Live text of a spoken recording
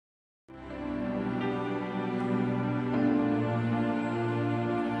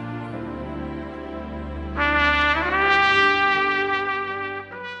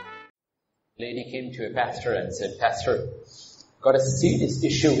lady came to a pastor and said, "Pastor, got a serious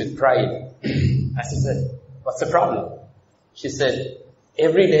issue with pride." Pastor said, "What's the problem?" She said,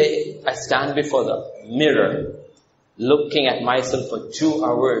 "Every day I stand before the mirror, looking at myself for 2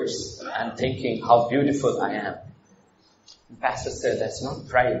 hours and thinking how beautiful I am." The pastor said, "That's not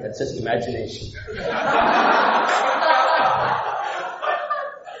pride, that's just imagination."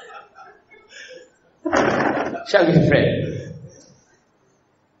 Shall we pray?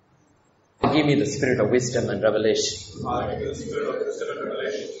 Give me the spirit of wisdom and revelation,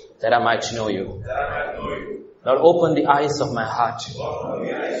 that I might know you. Lord, open the eyes of my heart,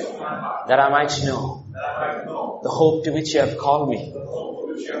 that I might know the hope to which you have called me.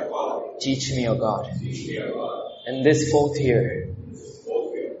 Teach me, O God, in this 4th year,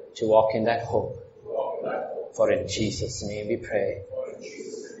 to walk in that hope. For in Jesus' name we pray.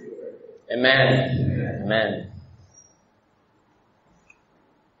 Amen. Amen.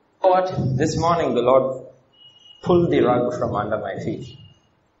 You know what? This morning the Lord pulled the rug from under my feet.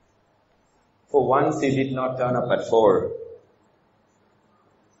 For once He did not turn up at 4.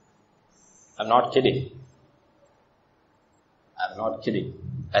 I'm not kidding. I'm not kidding.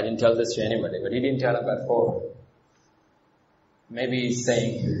 I didn't tell this to anybody, but He didn't turn up at 4. Maybe He's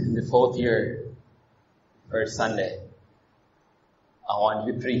saying, in the 4th year, first Sunday, I want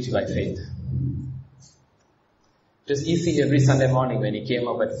you to preach by faith. It was easy every Sunday morning when He came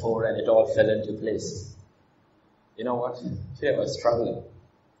up at 4 and it all fell into place. You know what? Today I was struggling.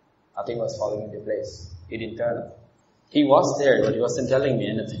 Nothing was falling into place. He didn't turn up. He was there, but He wasn't telling me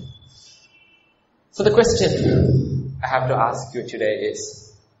anything. So the question I have to ask you today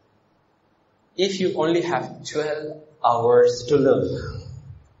is, if you only have 12 hours to live,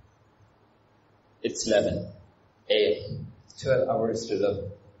 it's 11 a.m., 12 hours to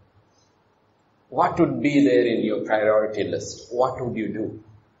live, what would be there in your priority list? What would you do?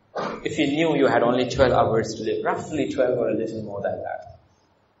 If you knew you had only 12 hours to live, roughly 12 or a little more than that.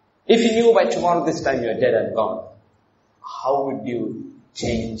 If you knew by tomorrow this time you're dead and gone, how would you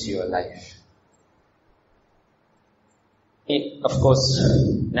change your life? Of course,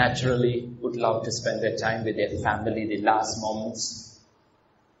 naturally would love to spend their time with their family, the last moments.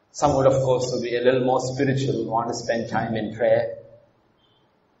 Some would, of course, be a little more spiritual, want to spend time in prayer.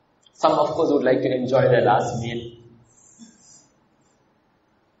 Some, of course, would like to enjoy their last meal.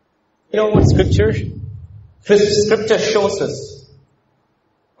 You know what Scripture shows us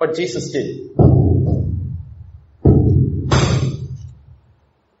what Jesus did.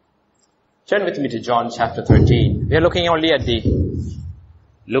 Turn with me to John chapter 13. We are looking only at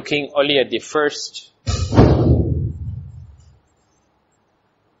the first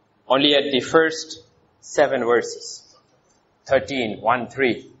 7 verses. 13, 1,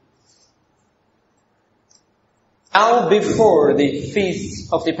 3. Now before the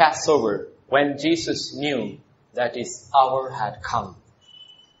feast of the Passover, when Jesus knew that His hour had come,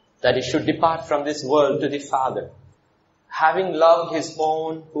 that He should depart from this world to the Father, having loved His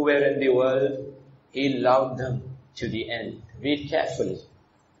own who were in the world, He loved them to the end. Read carefully.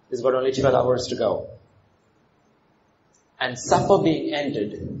 There's got only 12 hours to go. And supper being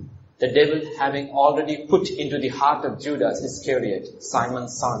ended, the devil having already put into the heart of Judas Iscariot,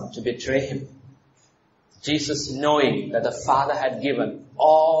 Simon's son, to betray Him, Jesus, knowing that the Father had given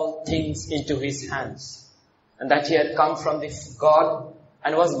all things into His hands, and that He had come from God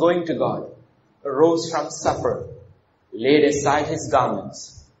and was going to God, arose from supper, laid aside His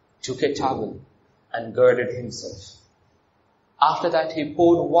garments, took a towel, and girded Himself. After that He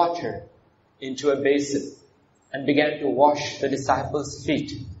poured water into a basin and began to wash the disciples'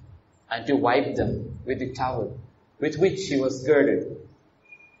 feet and to wipe them with the towel with which He was girded.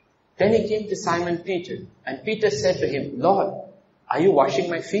 Then He came to Simon Peter, and Peter said to Him, "Lord, are you washing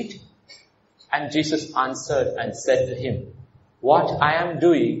my feet?" And Jesus answered and said to him, "What I am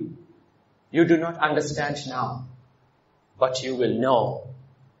doing, you do not understand now, but you will know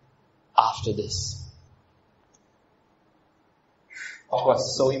after this." It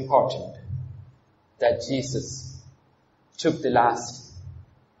was so important that Jesus took the last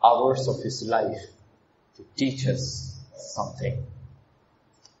hours of His life to teach us something.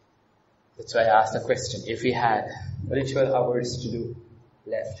 That's why I asked the question, if we had only 12 hours to do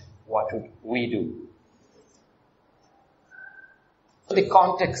left, what would we do? The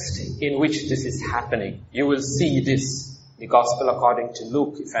context in which this is happening, you will see this, the Gospel according to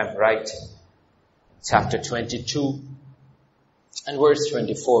Luke, if I'm right, chapter 22 and verse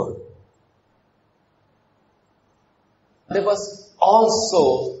 24. There was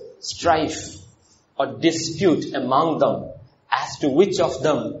also strife or dispute among them as to which of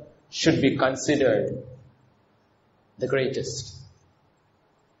them should be considered the greatest.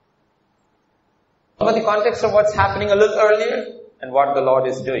 But the context of what's happening a little earlier and what the Lord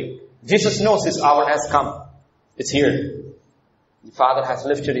is doing. Jesus knows his hour has come. It's here. The Father has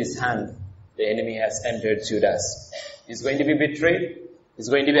lifted his hand. The enemy has entered Judas. He's going to be betrayed. He's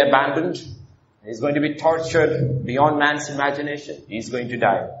going to be abandoned. He's going to be tortured beyond man's imagination. He's going to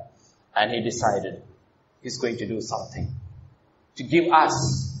die. And he decided he's going to do something to give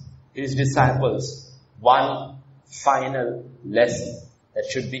us, his disciples, one final lesson that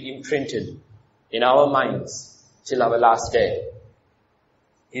should be imprinted in our minds till our last day.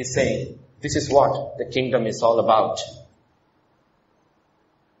 He's saying, this is what the kingdom is all about.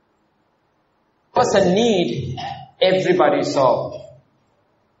 It was a need everybody saw.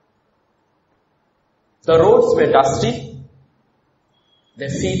 The roads were dusty. Their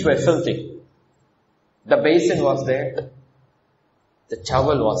feet were filthy. The basin was there. The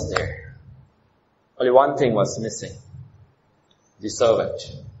towel was there. Only one thing was missing. The servant.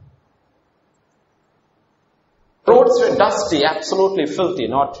 Roads were dusty, absolutely filthy,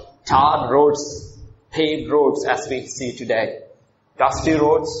 not tarred roads, paved roads as we see today. Dusty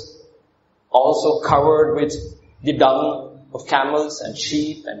roads, also covered with the dung of camels and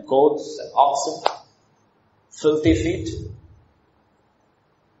sheep and goats and oxen. Filthy feet.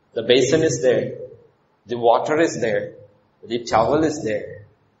 The basin is there. The water is there. The towel is there.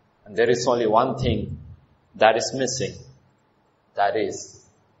 And there is only one thing that is missing. That is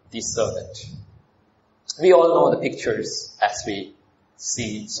the servant. We all know the pictures as we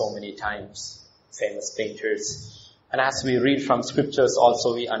see so many times. Famous painters. And as we read from scriptures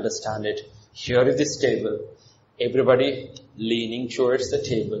also we understand it. Here is this table. Everybody leaning towards the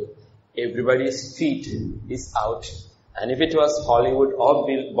table. Everybody's feet is out. And if it was Hollywood or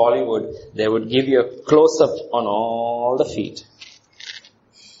Bollywood, they would give you a close-up on all the feet.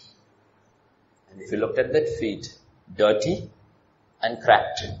 And if you looked at that feet, dirty and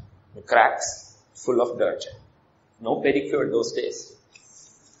cracked. The cracks full of dirt. No pedicure those days.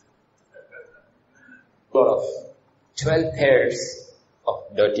 Lot of 12 pairs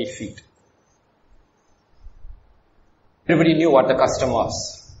of dirty feet. Everybody knew what the custom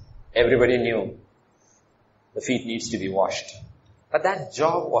was. Everybody knew the feet needs to be washed. But that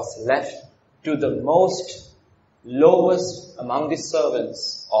job was left to the most lowest among the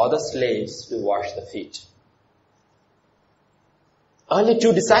servants or the slaves to wash the feet. Only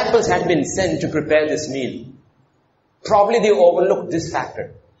 2 disciples had been sent to prepare this meal. Probably they overlooked this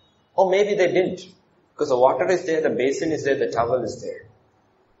factor. Or maybe they didn't. Because the water is there, the basin is there, the towel is there.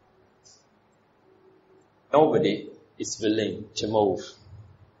 Nobody is willing to move.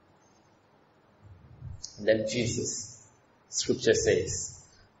 And then Jesus, scripture says,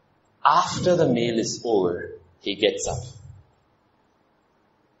 after the meal is over, he gets up.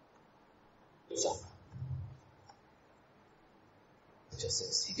 Gets up. Scripture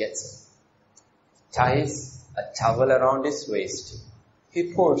says he gets up. Ties a towel around his waist.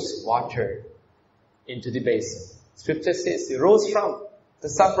 He pours water into the basin. Scripture says he rose from the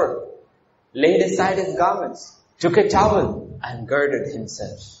supper, laid aside his garments, took a towel and girded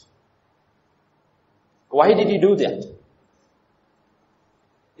himself. Why did he do that?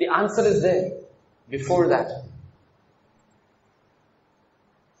 The answer is there. Before that.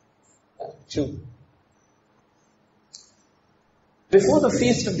 2. Before the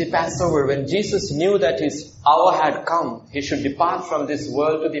feast of the Passover, when Jesus knew that his hour had come, he should depart from this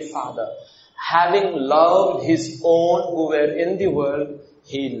world to the Father. Having loved his own who were in the world,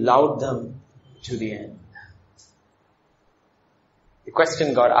 he loved them to the end. The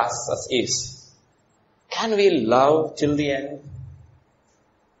question God asks us is, can we love till the end?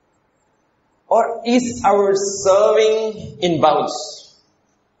 Or is our serving in bouts?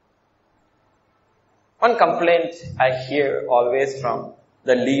 One complaint I hear always from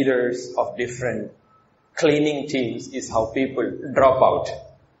the leaders of different cleaning teams is how people drop out.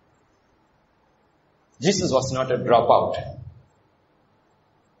 Jesus was not a dropout.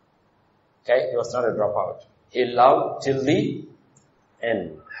 Okay, he was not a dropout. He loved till the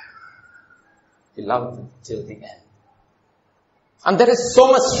end. He loved them till the end. And there is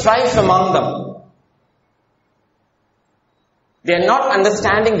so much strife among them. They are not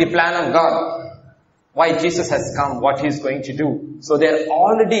understanding the plan of God. Why Jesus has come, what He's going to do. So they are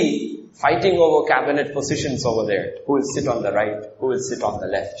already fighting over cabinet positions over there. Who will sit on the right? Who will sit on the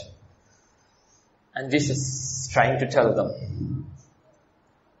left? And Jesus is trying to tell them,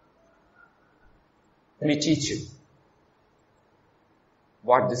 let me teach you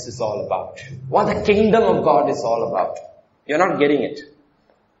what this is all about. What the kingdom of God is all about. You're not getting it.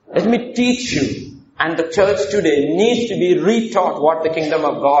 Let me teach you And the church today needs to be retaught what the kingdom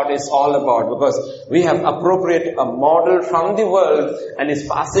of God is all about, because we have appropriated a model from the world and is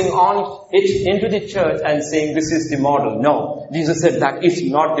passing on it into the church and saying this is the model. No, Jesus said that is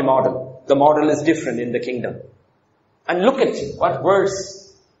not the model. The model is different in the kingdom. And look at what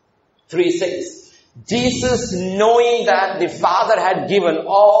verse 3 says. Jesus, knowing that the Father had given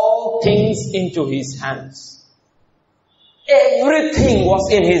all things into His hands. Everything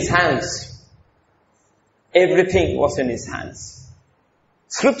was in His hands. Everything was in His hands.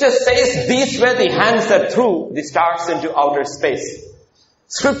 Scripture says these were the hands that threw the stars into outer space.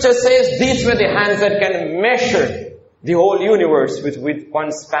 Scripture says these were the hands that can measure the whole universe with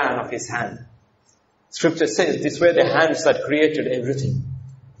one span of His hand. Scripture says these were the hands that created everything.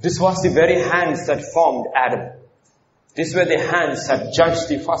 This was the very hands that formed Adam. These were the hands that judged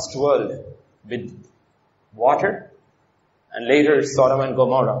the first world with water, and later Sodom and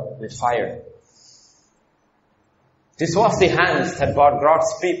Gomorrah with fire. This was the hands that brought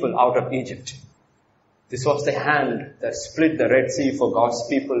God's people out of Egypt. This was the hand that split the Red Sea for God's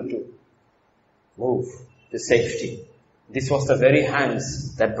people to move to safety. This was the very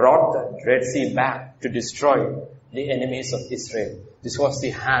hands that brought the Red Sea back to destroy the enemies of Israel. This was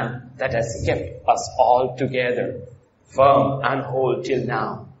the hand that has kept us all together, firm and whole till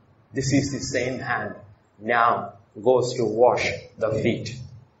now. This is the same hand now goes to wash the feet.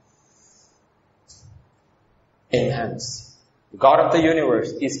 In hands. The God of the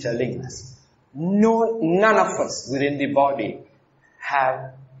universe is telling us, none of us within the body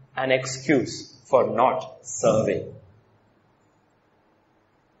have an excuse for not serving.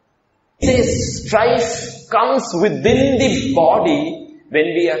 This strife comes within the body when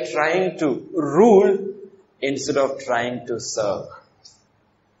we are trying to rule instead of trying to serve.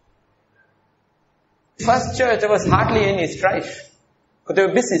 First church, there was hardly any strife, because they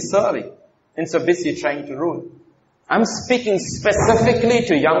were busy serving instead of busy trying to rule. I'm speaking specifically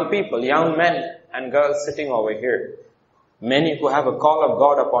to young people, young men and girls sitting over here. Many who have a call of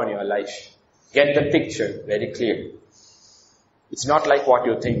God upon your life. Get the picture very clear. It's not like what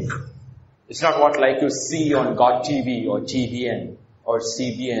you think. It's not what like you see on God TV or TVN or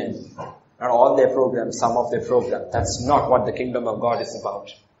CBN. Not all their programs, some of their programs. That's not what the kingdom of God is about.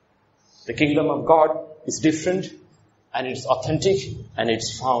 The kingdom of God is different, and it's authentic, and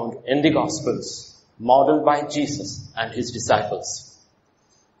it's found in the Gospels, modeled by Jesus and His disciples.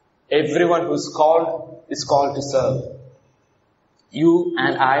 Everyone who's called is called to serve. You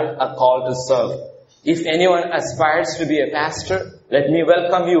and I are called to serve. If anyone aspires to be a pastor, let me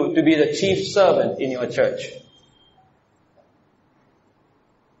welcome you to be the chief servant in your church.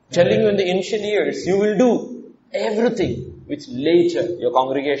 Telling you in the initial years, you will do everything which later your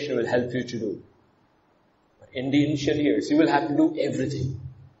congregation will help you to do. But in the initial years, you will have to do everything.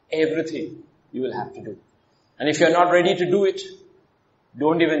 Everything you will have to do. And if you're not ready to do it,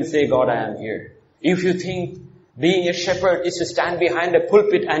 don't even say, God, I am here. If you think being a shepherd is to stand behind a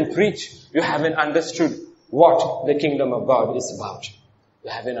pulpit and preach, you haven't understood what the kingdom of God is about. You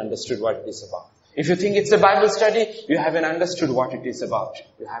haven't understood what it is about. If you think it's a Bible study, you haven't understood what it is about.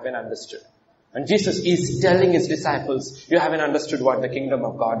 You haven't understood. And Jesus is telling His disciples, you haven't understood what the kingdom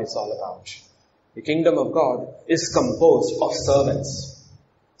of God is all about. The kingdom of God is composed of servants.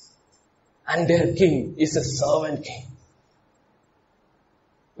 And their king is a servant king.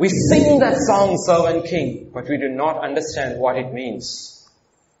 We sing that song, Servant King, but we do not understand what it means.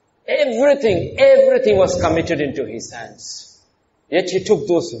 Everything was committed into His hands. Yet He took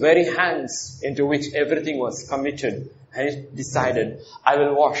those very hands into which everything was committed, and He decided, I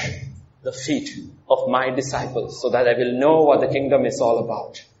will wash the feet of my disciples so that I will know what the kingdom is all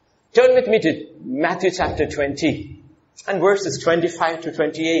about. Turn with me to Matthew chapter 20 and verses 25 to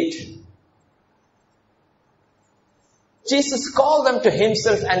 28. Jesus called them to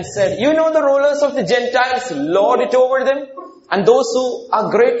Himself and said, you know the rulers of the Gentiles lord it over them, and those who are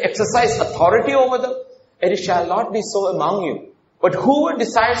great exercise authority over them. It shall not be so among you. But whoever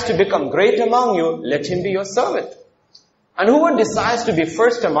desires to become great among you, let him be your servant. And whoever desires to be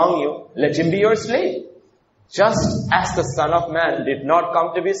first among you, let him be your slave. Just as the Son of Man did not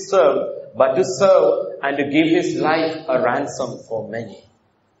come to be served, but to serve and to give His life a ransom for many.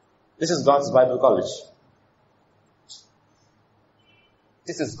 This is God's Bible College.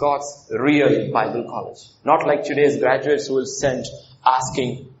 This is God's real Bible college. Not like today's graduates who will send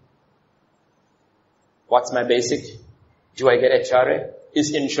asking, what's my basic? Do I get HRA?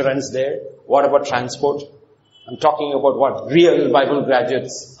 Is insurance there? What about transport? I'm talking about what real Bible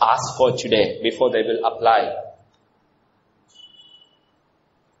graduates ask for today before they will apply.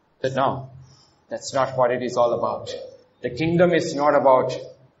 But no, that's not what it is all about. The kingdom is not about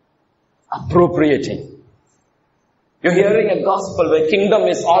appropriating. You're hearing a gospel where kingdom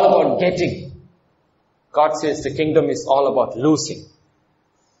is all about getting. God says the kingdom is all about losing.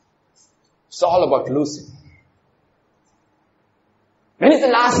 It's all about losing. When is the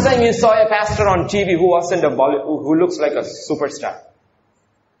last time you saw a pastor on TV who wasn't who looks like a superstar?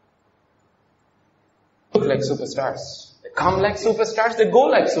 Look like superstars. They come like superstars, they go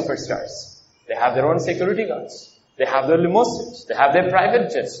like superstars. They have their own security guards. They have their limousines. They have their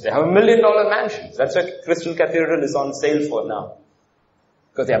private jets. They have $1 million mansions. That's what Crystal Cathedral is on sale for now.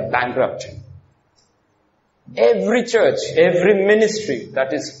 Because they are bankrupt. Every church, every ministry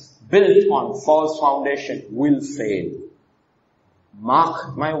that is built on false foundation will fail.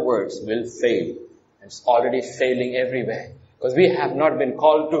 Mark my words, will fail. It's already failing everywhere. Because we have not been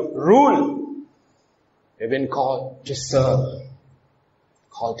called to rule. We've been called to serve.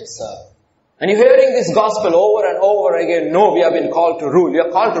 Called to serve. And you're hearing this gospel over and over again. No, we have been called to rule. We are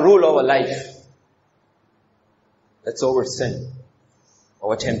called to rule over life. That's over sin,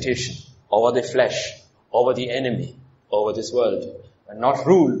 over temptation, over the flesh, over the enemy, over this world. And not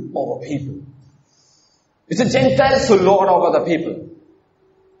rule over people. It's the Gentiles who lord over the people.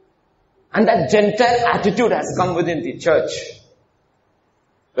 And that Gentile attitude has come within the church.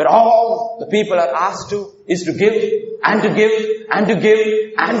 Where all the people are asked to is to give and to give and to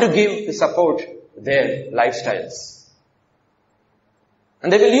give and to give to support their lifestyles.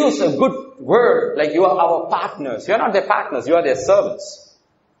 And they will use a good word like you are our partners. You are not their partners, you are their servants.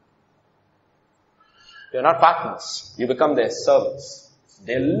 You are not partners, you become their servants.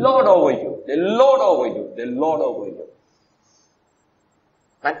 They lord over you, they lord over you, they lord over you.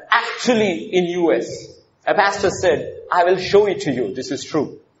 And actually in US, a pastor said, I will show it to you, this is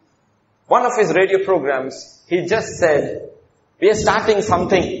true. One of his radio programs, he just said, we are starting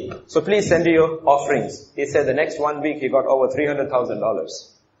something, so please send your offerings. He said the next 1 week he got over $300,000.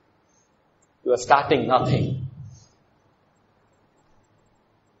 You are starting nothing.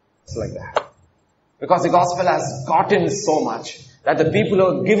 It's like that. Because the gospel has gotten so much that the people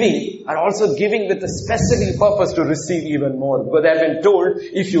who are giving are also giving with a specific purpose to receive even more. Because they have been told,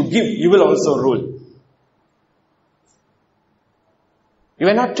 if you give, you will also rule. You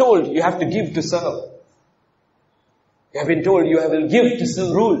were not told you have to give to serve. You have been told you will give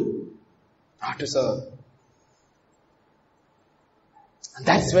to rule, not to serve. And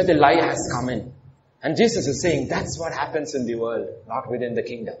that's where the lie has come in. And Jesus is saying that's what happens in the world, not within the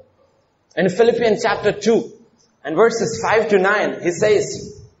kingdom. In Philippians chapter 2 and verses 5 to 9, he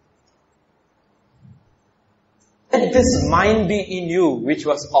says, let this mind be in you, which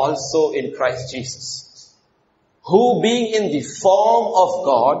was also in Christ Jesus, who being in the form of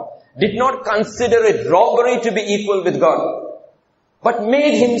God, did not consider it robbery to be equal with God, but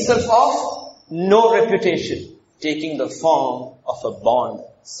made himself of no reputation, taking the form of a bond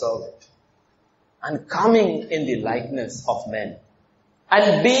servant, and coming in the likeness of men.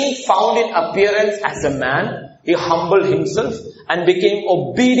 And being found in appearance as a man, he humbled himself and became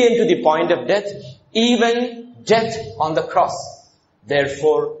obedient to the point of death, even death on the cross.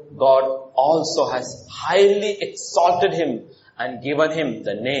 Therefore, God also has highly exalted him and given him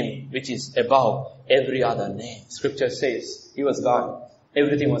the name which is above every other name. Scripture says he was God.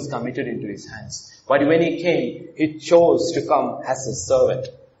 Everything was committed into his hands. But when he came, he chose to come as a servant.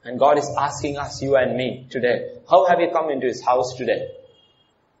 And God is asking us, you and me, today, how have you come into his house today?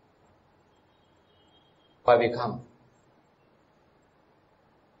 How have you come?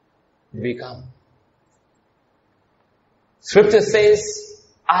 Did we come? Scripture says,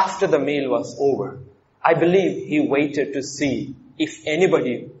 after the meal was over, I believe he waited to see if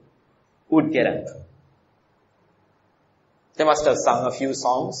anybody would get up. They must have sung a few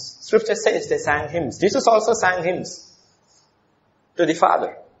songs. Scripture says they sang hymns. Jesus also sang hymns to the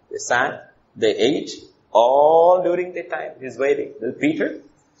Father. They sang, they ate, all during the time he's waiting. Well, Peter,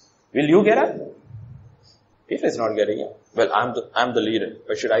 will you get up? Peter is not getting up. Well, I'm the leader.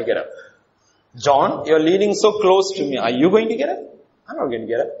 Why should I get up? John, you're leaning so close to me. Are you going to get up? I'm not going to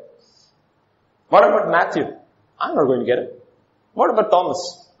get up. What about Matthew? I'm not going to get up. What about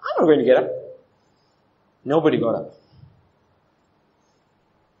Thomas? I'm not going to get up. Nobody got up.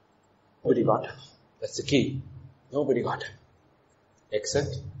 Nobody got up. That's the key. Nobody got up. Except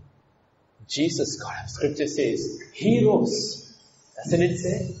Jesus got up. Scripture says, he rose. Doesn't it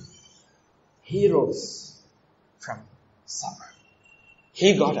say? He rose from supper.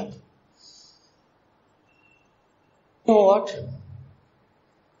 He got up. You know what?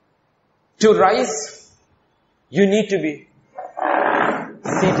 To rise, you need to be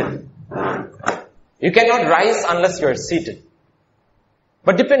seated. You cannot rise unless you are seated.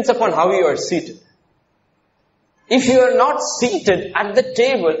 But depends upon how you are seated. If you are not seated at the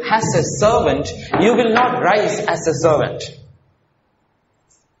table as a servant, you will not rise as a servant.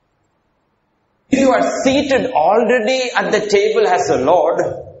 If you are seated already at the table as a Lord,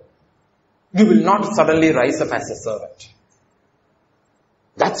 you will not suddenly rise up as a servant.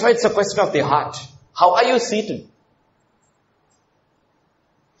 That's why it's a question of the heart. How are you seated?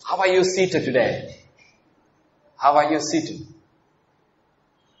 How are you seated today? How are you seated?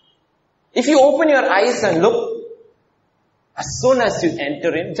 If you open your eyes and look, as soon as you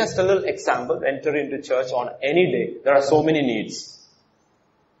enter in, just a little example, enter into church on any day, there are so many needs.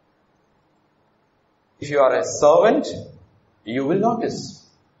 If you are a servant, you will notice.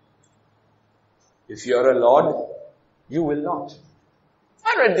 If you are a Lord, you will not.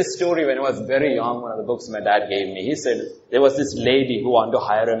 I read this story when I was very young, one of the books my dad gave me. He said there was this lady who wanted to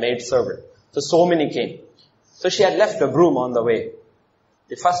hire a maid servant. So many came. So she had left a broom on the way.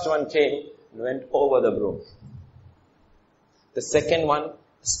 The first one came and went over the broom. The second one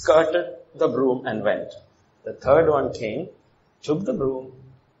skirted the broom and went. The third one came, took the broom,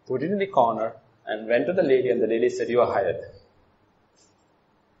 put it in the corner, and went to the lady, and the lady said, "You are hired."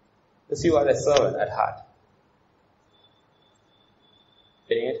 Because you are a servant at heart.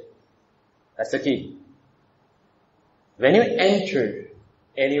 Getting it? That's the key. When you enter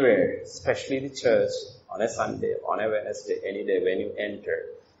anywhere, especially the church, on a Sunday, on a Wednesday, any day when you enter,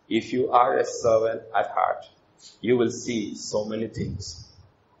 if you are a servant at heart, you will see so many things.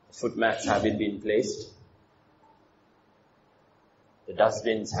 Footmats haven't been placed. The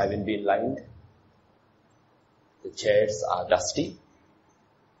dustbins haven't been lined. The chairs are dusty.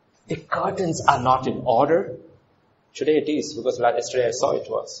 The curtains are not in order. Today it is, because yesterday I saw it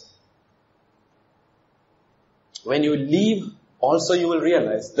was. When you leave, also you will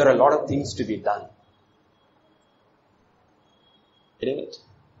realize there are a lot of things to be done. Getting it?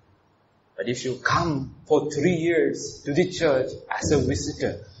 But if you come for 3 years to the church as a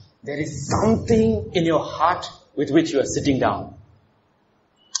visitor, there is something in your heart with which you are sitting down.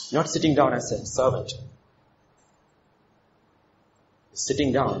 Not sitting down as a servant.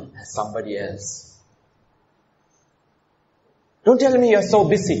 Sitting down as somebody else. Don't tell me you're so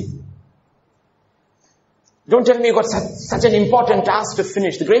busy. Don't tell me you got such an important task to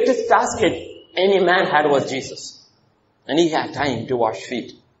finish. The greatest task any man had was Jesus. And he had time to wash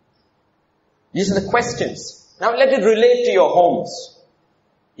feet. These are the questions. Now let it relate to your homes.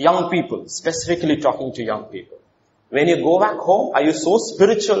 Young people, specifically talking to young people. When you go back home, are you so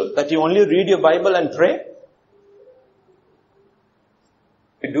spiritual that you only read your Bible and pray?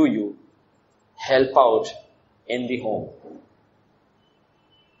 Do you help out in the home?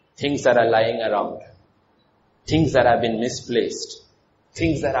 Things that are lying around. Things that have been misplaced.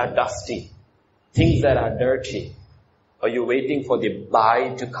 Things that are dusty. Things that are dirty. Are you waiting for the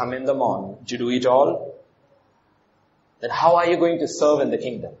bride to come in the morning to do it all? Then how are you going to serve in the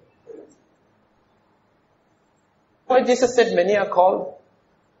kingdom? Why Jesus said many are called,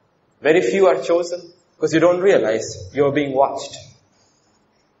 very few are chosen, because you don't realize you're being watched.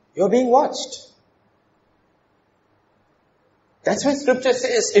 You're being watched. That's why scripture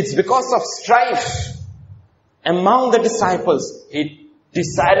says it's because of strife among the disciples. He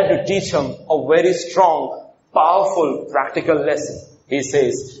decided to teach them a very strong, powerful, practical lesson. He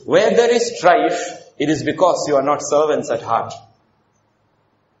says, where there is strife, it is because you are not servants at heart.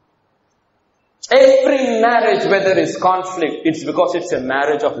 Every marriage where there is conflict, it's because it's a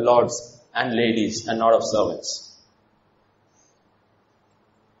marriage of lords and ladies and not of servants.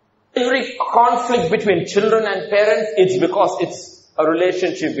 Every conflict between children and parents, it's because it's a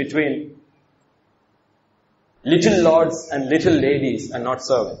relationship between little lords and little ladies and not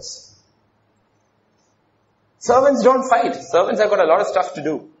servants. Servants don't fight. Servants have got a lot of stuff to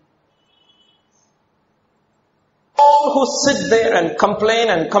do. All who sit there and complain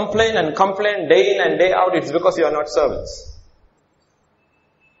day in and day out, it's because you are not servants.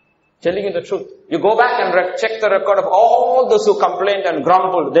 Telling you the truth. You go back and check the record of all those who complained and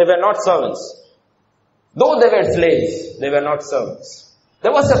grumbled. They were not servants. Though they were slaves, they were not servants.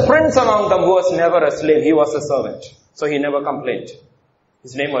 There was a prince among them who was never a slave. He was a servant. So he never complained.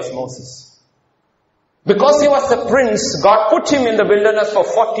 His name was Moses. Because he was a prince, God put him in the wilderness for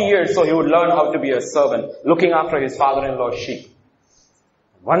 40 years so he would learn how to be a servant, looking after his father-in-law's sheep.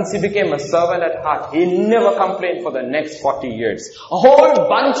 Once he became a servant at heart, he never complained for the next 40 years. A whole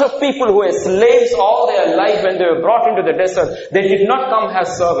bunch of people who were slaves all their life when they were brought into the desert, they did not come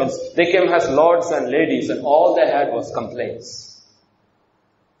as servants. They came as lords and ladies, and all they had was complaints.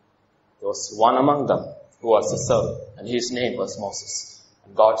 There was one among them who was a servant, and his name was Moses.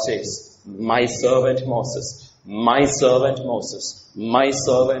 And God says, my servant Moses, my servant Moses, my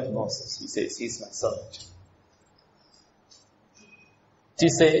servant Moses. He says, he's my servant.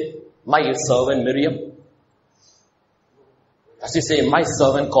 Does he say, my servant Miriam? Does he say, my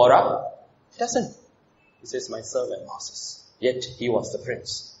servant Korah? He doesn't. He says, my servant Moses. Yet he was the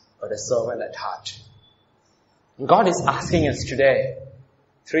prince, but a servant at heart. And God is asking us today,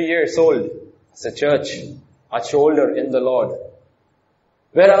 3 years old, as a church, much older in the Lord.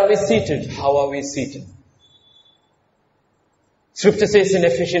 Where are we seated? How are we seated? Scripture says in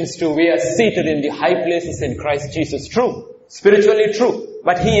Ephesians 2, we are seated in the high places in Christ Jesus. True. Spiritually true.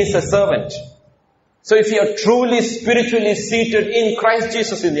 But He is a servant. So if you are truly spiritually seated in Christ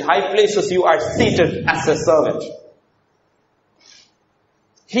Jesus in the high places, you are seated as a servant.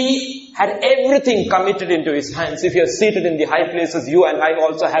 He had everything committed into His hands. If you are seated in the high places, you and I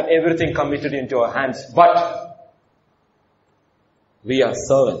also have everything committed into our hands. But we are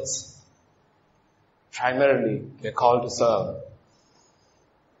servants. Primarily, we are called to serve.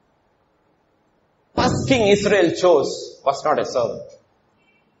 First king Israel chose was not a servant.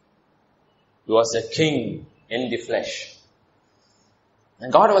 He was a king in the flesh.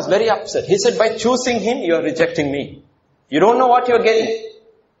 And God was very upset. He said, by choosing him, you are rejecting me. You don't know what you're getting.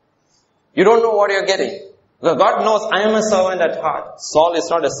 You don't know what you're getting. Because God knows I am a servant at heart. Saul is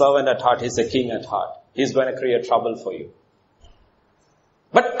not a servant at heart. He's a king at heart. He's going to create trouble for you.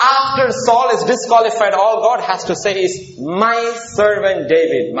 But after Saul is disqualified, all God has to say is, my servant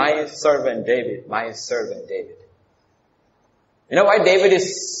David, my servant David, my servant David. You know why David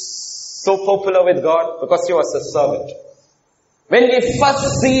is so popular with God? Because he was a servant. When we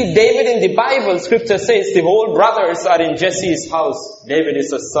first see David in the Bible, Scripture says the whole brothers are in Jesse's house. David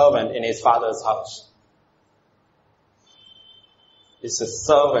is a servant in his father's house. He's a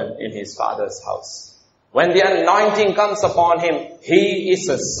servant in his father's house. When the anointing comes upon him, he is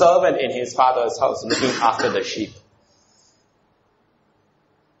a servant in his father's house, looking after the sheep.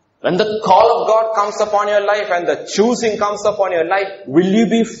 When the call of God comes upon your life and the choosing comes upon your life, will you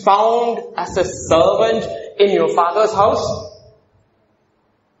be found as a servant in your father's house?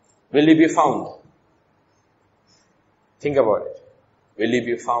 Will you be found? Think about it. Will you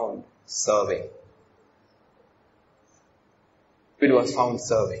be found serving? It was found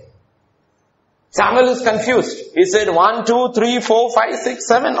serving. Samuel is confused. He said, 1, 2, 3, 4, 5, 6,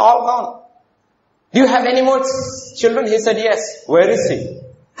 7, all gone. Do you have any more children? He said, yes. Where is he?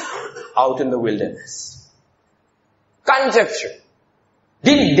 Out in the wilderness. Conjecture.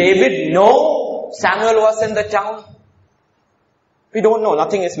 Did David know Samuel was in the town? We don't know.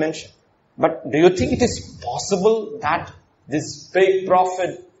 Nothing is mentioned. But do you think it is possible that this fake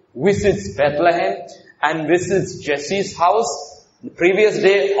prophet visits Bethlehem and visits Jesse's house? The previous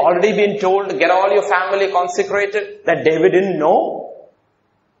day, already been told, get all your family consecrated, that David didn't know?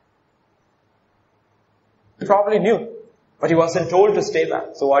 He probably knew, but he wasn't told to stay back.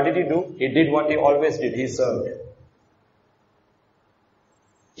 So what did he do? He did what he always did. He served.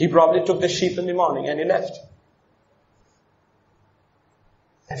 He probably took the sheep in the morning and he left.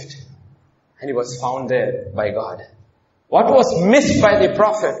 And he was found there by God. What was missed by the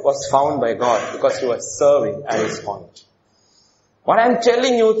prophet was found by God because he was serving at his point. What I'm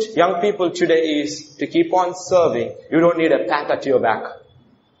telling you, young people today, is to keep on serving. You don't need a pat at your back.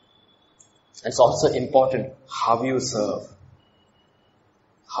 It's also important how you serve.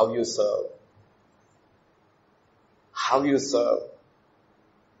 How you serve. How you serve.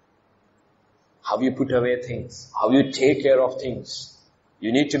 How you put away things. How you take care of things.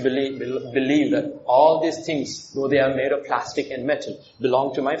 You need to believe that all these things, though they are made of plastic and metal,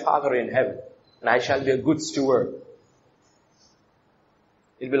 belong to my Father in heaven. And I shall be a good steward.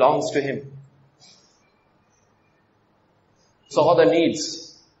 It belongs to Him. Saw the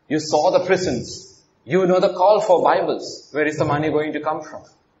needs. You saw the prisons. You know the call for Bibles. Where is the money going to come from?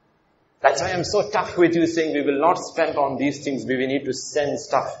 That's why I'm so tough with you, saying we will not spend on these things. We need to send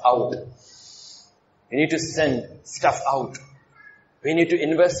stuff out. We need to send stuff out. We need to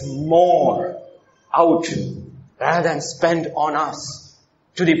invest more out rather than spend on us.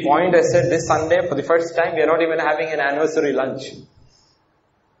 To the point I said this Sunday, for the first time, we are not even having an anniversary lunch.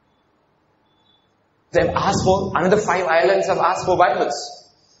 They've asked for, another 5 islands have asked for Bibles.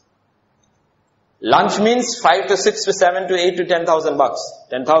 Lunch means 5 to 6 to 7 to 8 to 10,000 bucks.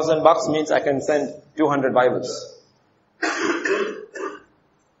 10,000 bucks means I can send 200 Bibles.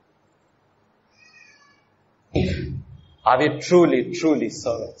 Are we truly, truly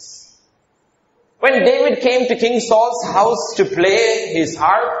servants? When David came to King Saul's house to play his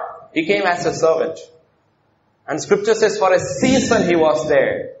harp, he came as a servant. And Scripture says for a season he was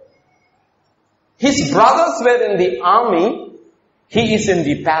there. His brothers were in the army, he is in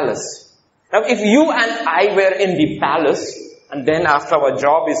the palace. Now if you and I were in the palace, and then after our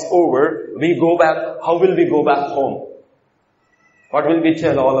job is over, we go back, how will we go back home? What will we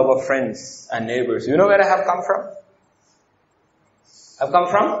tell all our friends and neighbors? You know where I have come from? I've come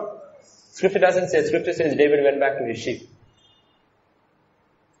from? Scripture doesn't say. Scripture says David went back to his sheep.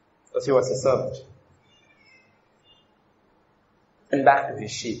 Because he was a servant. Went back to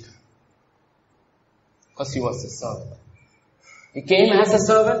his sheep. Because he was a servant. He came as a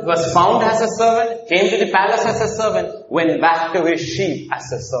servant, was found as a servant, came to the palace as a servant, went back to his sheep as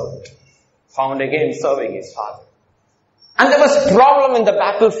a servant. Found again serving his father. And there was problem in the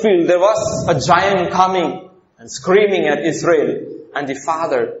battlefield. There was a giant coming and screaming at Israel. And the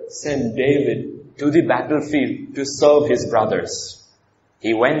father sent David to the battlefield to serve his brothers.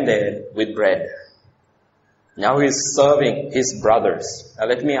 He went there with bread. Now he is serving his brothers. Now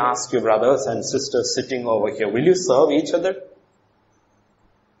let me ask you, brothers and sisters sitting over here, will you serve each other?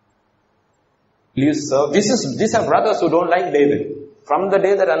 Will you serve? These are brothers who don't like David. From the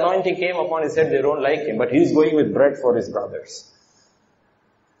day that anointing came upon his head, they don't like him. But he's going with bread for his brothers.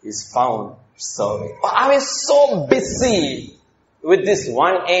 He's found serving. I was so busy with this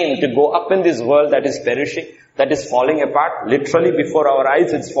one aim to go up in this world that is perishing, that is falling apart. Literally before our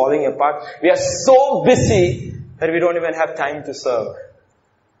eyes, it's falling apart. We are so busy that we don't even have time to serve.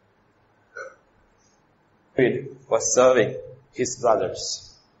 David was serving his brothers.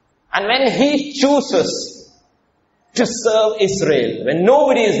 And when he chooses to serve Israel, when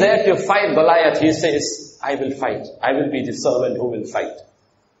nobody is there to fight Goliath, he says, I will fight. I will be the servant who will fight.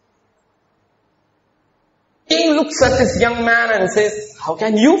 He looks at this young man and says, how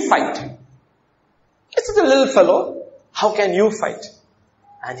can you fight? It's a little fellow. How can you fight?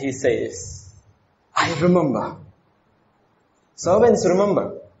 And he says, I remember. Servants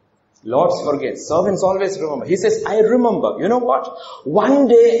remember. Lords forget. Servants always remember. He says, I remember. You know what? One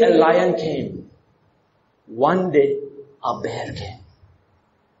day a lion came. One day a bear came.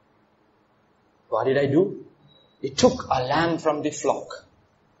 What did I do? He took a lamb from the flock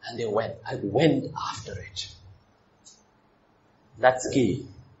and I went after it. That's key.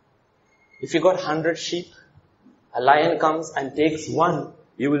 If you got 100 sheep, a lion comes and takes one,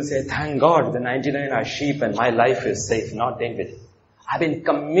 you will say, thank God the 99 are sheep and my life is safe, not David. I've been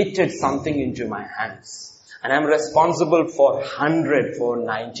committed something into my hands and I'm responsible for 100 for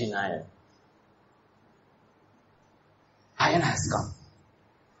 99. Lion has come.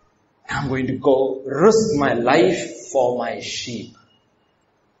 I'm going to go risk my life for my sheep.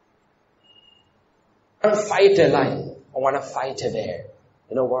 I want to fight a lion. I want to fight a bear.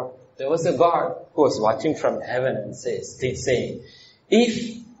 You know what? There was a God who was watching from heaven and saying,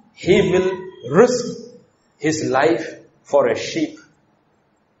 if he will risk his life for a sheep,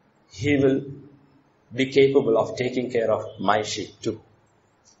 he will be capable of taking care of my sheep too.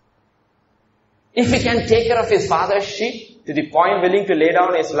 If he can take care of his father's sheep to the point willing to lay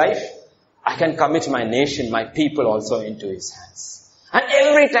down his life, I can commit my nation, my people also into his hands. And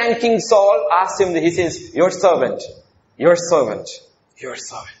every time King Saul asked him, he says, your servant, your servant, your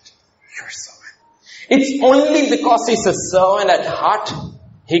servant, your servant. It's only because he's a servant at heart,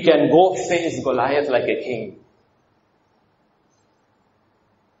 he can go face Goliath like a king.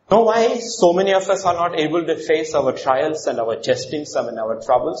 Know why so many of us are not able to face our trials and our testings and our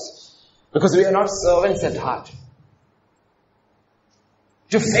troubles? Because we are not servants at heart.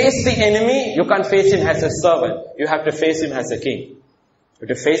 To face the enemy, you can't face him as a servant. You have to face him as a king. But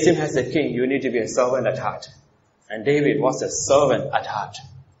to face him as a king, you need to be a servant at heart. And David was a servant at heart.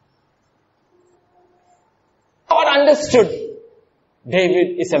 God understood.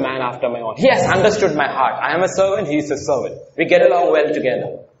 David is a man after my own. He has understood my heart. I am a servant, he is a servant. We get along well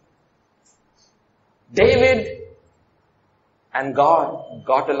together. David and God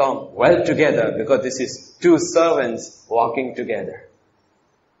got along well together because this is two servants walking together.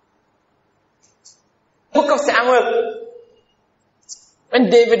 Book of Samuel, when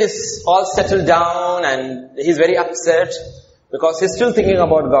David is all settled down and he's very upset because he's still thinking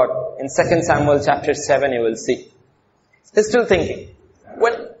about God. In 2 Samuel chapter 7 you will see. He's still thinking,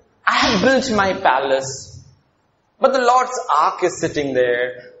 well, I have built my palace, but the Lord's ark is sitting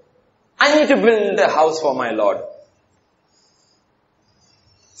there. I need to build a house for my Lord.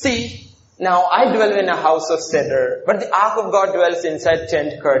 See, now I dwell in a house of cedar, but the ark of God dwells inside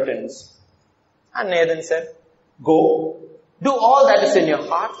tent curtains. And Nathan said, go, do all that is in your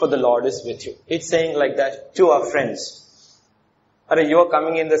heart, for the Lord is with you. It's saying like that to our friends. You are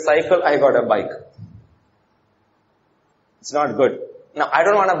coming in the cycle, I got a bike. It's not good. Now, I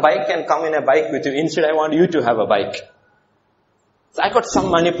don't want a bike and come in a bike with you. Instead, I want you to have a bike. So I got some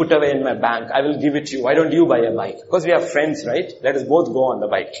money put away in my bank. I will give it to you. Why don't you buy a bike? Because we are friends, right? Let us both go on the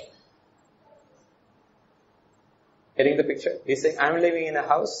bike. Getting the picture? He's saying, I'm living in a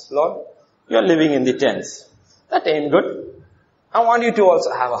house, Lord. You're living in the tents. That ain't good. I want you to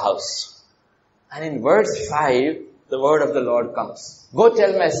also have a house. And in verse 5, the word of the Lord comes. Go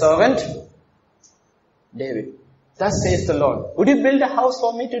tell my servant, David, thus says the Lord, would you build a house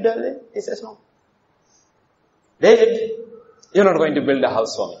for me to dwell in? He says, no. David, you're not going to build a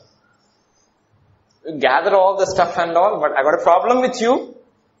house for me. You gather all the stuff and all, but I got a problem with you.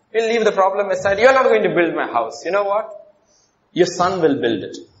 We'll leave the problem aside. You're not going to build my house. You know what? Your son will build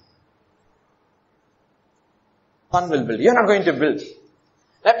it. Son will build. You're not going to build.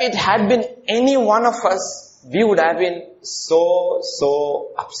 If it had been any one of us, we would have been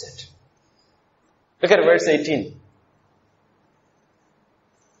so upset. Look at verse 18.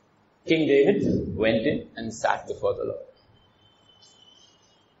 King David went in and sat before the Lord.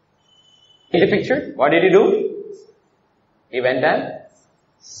 In the picture, what did he do? He went and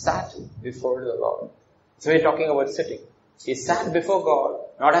sat before the Lord. So we're talking about sitting. He sat before God,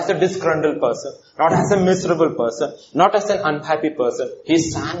 not as a disgruntled person, not as a miserable person, not as an unhappy person. He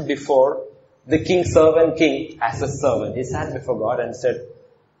sat before the king, servant king, as a servant. He sat before God and said,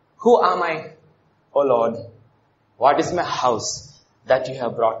 who am I, O Lord? What is my house that you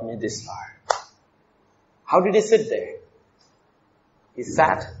have brought me this far? How did he sit there? He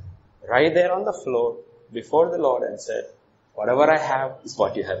sat right there on the floor before the Lord and said, whatever I have is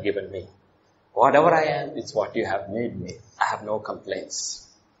what you have given me. Whatever I am is what you have made me. I have no complaints.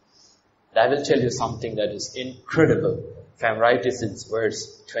 I will tell you something that is incredible. If I'm right, it's in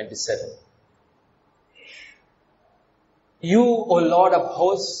verse 27. You, O Lord of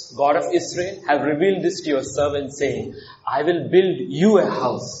hosts, God of Israel, have revealed this to your servant, saying, I will build you a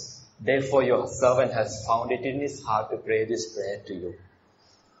house. Therefore your servant has found it in his heart to pray this prayer to you.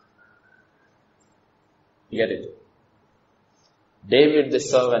 You get it? David the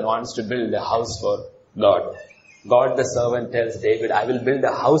servant wants to build a house for God. God the servant tells David, I will build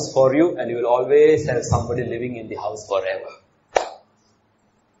a house for you and you will always have somebody living in the house forever.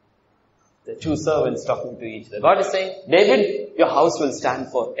 The two servants talking to each other. God is saying, David, your house will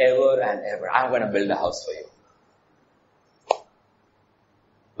stand forever and ever. I'm going to build a house for you.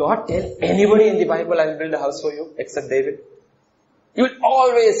 God tell anybody in the Bible, I will build a house for you, except David. You will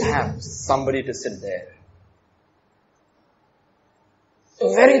always have somebody to sit there. The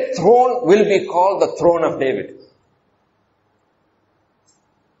very throne will be called the throne of David.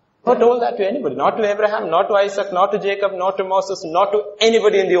 Not told that to anybody. Not to Abraham, not to Isaac, not to Jacob, not to Moses, not to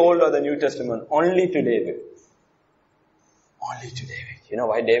anybody in the Old or the New Testament. Only to David. Only to David. You know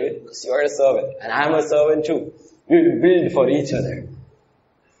why David? Because you are a servant. And I am a servant too. We will build for each other.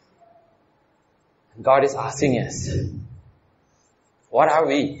 God is asking us, what are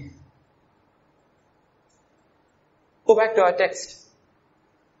we? Go back to our text.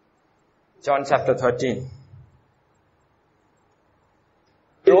 John chapter 13.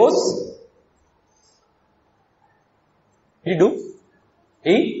 He rose. He do?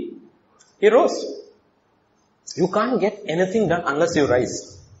 He rose. You can't get anything done unless you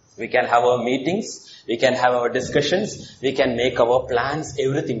rise. We can have our meetings, we can have our discussions, we can make our plans,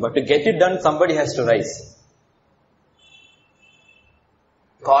 everything. But to get it done, somebody has to rise.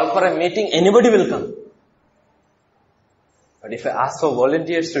 Call for a meeting, anybody will come. But if I ask for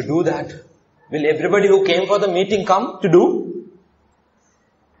volunteers to do that, will everybody who came for the meeting come to do?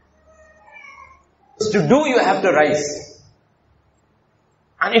 To do, you have to rise.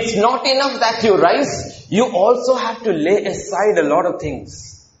 And it's not enough that you rise, you also have to lay aside a lot of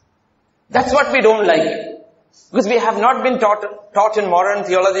things. That's what we don't like. Because we have not been taught in modern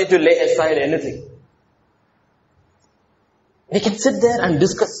theology to lay aside anything. We can sit there and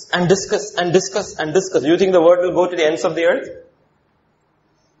discuss and discuss and discuss and discuss. Do you think the word will go to the ends of the earth?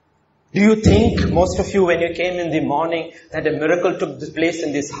 Do you think, most of you, when you came in the morning, that a miracle took place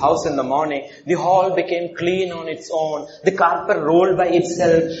in this house in the morning? The hall became clean on its own. The carpet rolled by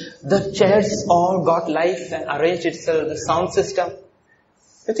itself. The chairs all got life and arranged itself. The sound system.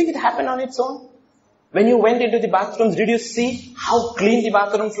 You think it happened on its own? When you went into the bathrooms, did you see how clean the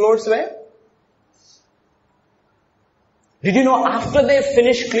bathroom floors were? Did you know after they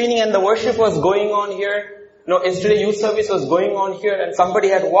finished cleaning and the worship was going on here, yesterday youth service was going on here and somebody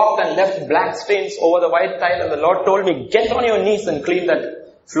had walked and left black stains over the white tile and the Lord told me, get on your knees and clean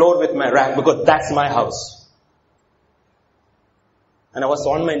that floor with my rag because that's my house. And I was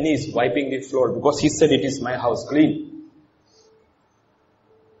on my knees wiping the floor because He said it is my house, clean.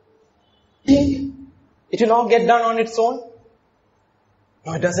 Think it will all get done on its own?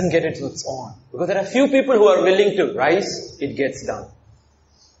 No, it doesn't get it to its own. Because there are few people who are willing to rise, it gets done.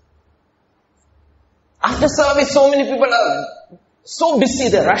 After service, so many people are so busy,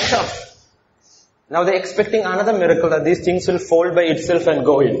 they rush up. Now they're expecting another miracle that these things will fold by itself and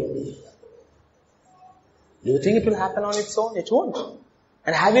go in. Do you think it will happen on its own? It won't.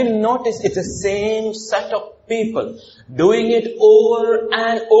 And have you noticed it's the same set of people doing it over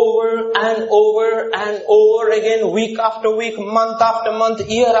and over and over and over again, week after week, month after month,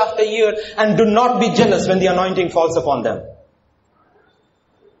 year after year, and do not be jealous when the anointing falls upon them.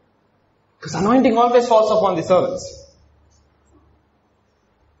 Because anointing always falls upon the servants.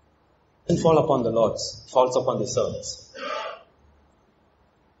 It doesn't fall upon the lords, it falls upon the servants.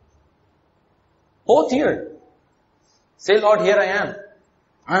 Both here. Say, Lord, here I am.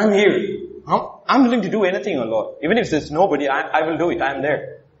 I am here. I'm willing to do anything, O Lord. Even if there's nobody, I will do it. I am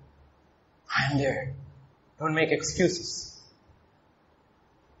there. I am there. Don't make excuses.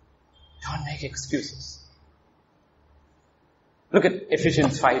 Don't make excuses. Look at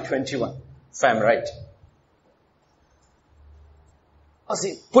Ephesians 5:21, if I'm right.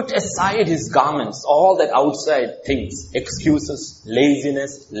 See, put aside his garments, all that outside things, excuses,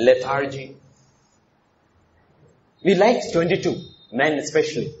 laziness, lethargy. We like 22, men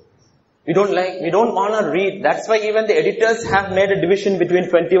especially. We don't want to read. That's why even the editors have made a division between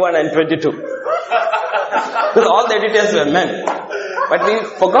 21 and 22. Because all the editors were men. But we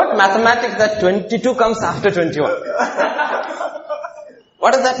forgot mathematics that 22 comes after 21.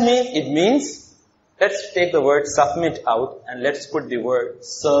 What does that mean? It means, let's take the word submit out and let's put the word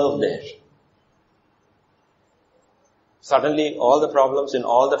serve there. Suddenly all the problems in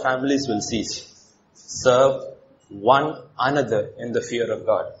all the families will cease. Serve one another in the fear of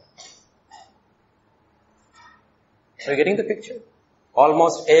God. Are you getting the picture?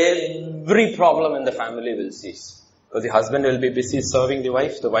 Almost every problem in the family will cease. Because the husband will be busy serving the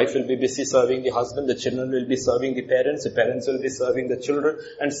wife will be busy serving the husband, the children will be serving the parents will be serving the children,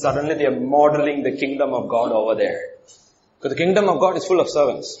 and suddenly they are modeling the kingdom of God over there. Because the kingdom of God is full of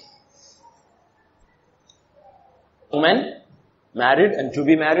servants. Men, married and to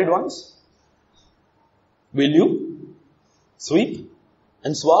be married ones, will you sweep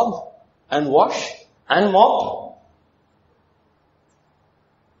and swab and wash and mop?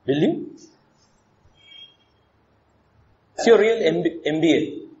 Will you? It's your real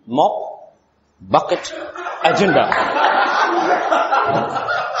MBA. Mop, bucket, agenda.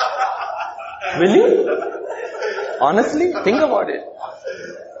 Will you? Honestly, think about it.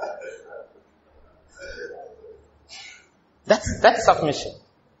 That's submission.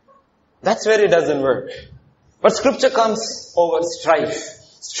 That's where it doesn't work. But scripture comes over strife.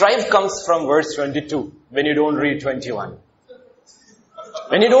 Strife comes from verse 22 when you don't read 21.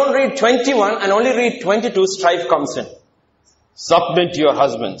 When you don't read 21 and only read 22, strife comes in. Submit to your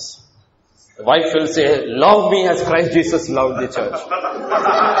husbands. The wife will say, love me as Christ Jesus loved the church.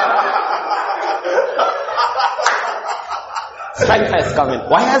 Strife has come in.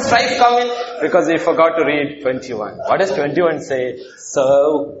 Why has strife come in? Because we forgot to read 21. What does 21 say?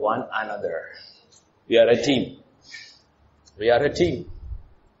 Serve one another. We are a team. We are a team.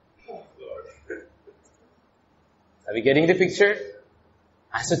 Are we getting the picture?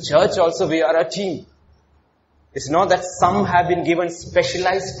 As a church also we are a team. It's not that some have been given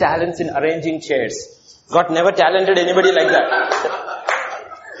specialized talents in arranging chairs. God never talented anybody like that.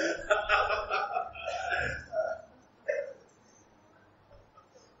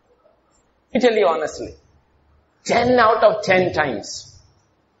 Let me tell you honestly, 10 out of 10 times,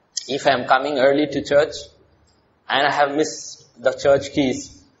 if I am coming early to church and I have missed the church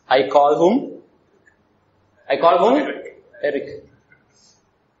keys, I call whom? Eric.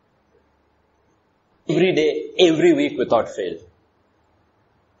 Every day, every week without fail.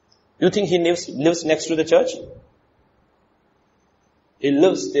 You think he lives next to the church? He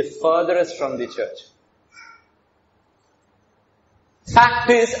lives the furthest from the church. Fact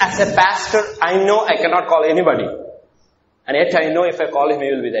is, as a pastor, I know I cannot call anybody. And yet I know if I call him,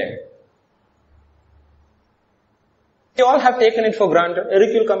 he will be there. You all have taken it for granted.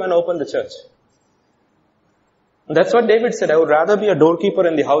 Eric will come and open the church. And that's what David said, I would rather be a doorkeeper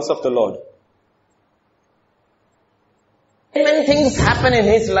in the house of the Lord. When things happen in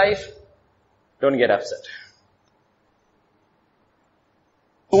his life, don't get upset.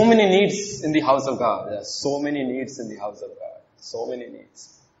 So many needs in the house of God. There are so many needs in the house of God. So many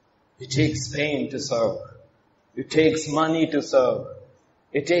needs. It takes pain to serve. It takes money to serve.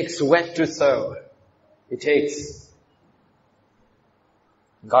 It takes sweat to serve. It takes...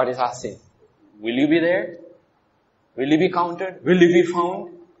 God is asking, will you be there? Will you be counted? Will you be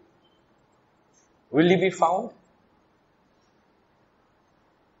found? Will you be found?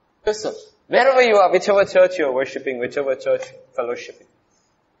 Yourself. Wherever you are, whichever church you are worshipping, whichever church fellowshipping.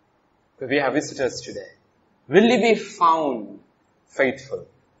 We have visitors today. Will you be found faithful?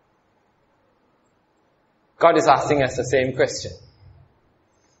 God is asking us the same question.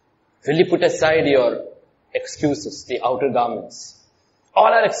 Will you put aside your excuses, the outer garments. All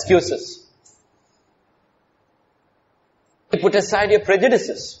are excuses. Put aside your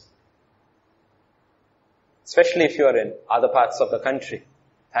prejudices. Especially if you are in other parts of the country.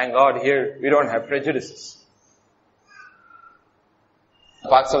 Thank God here we don't have prejudices.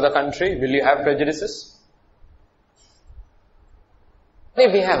 Parts of the country, will you have prejudices?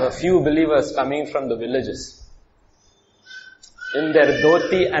 Maybe we have a few believers coming from the villages in their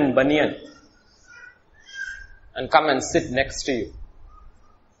dhoti and banyan and come and sit next to you.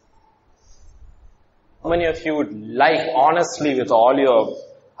 How many of you would like, honestly, with all your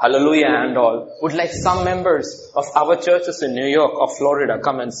hallelujah and all, would like some members of our churches in New York or Florida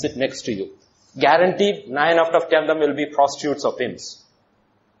come and sit next to you? Guaranteed, 9 out of 10 of them will be prostitutes or pimps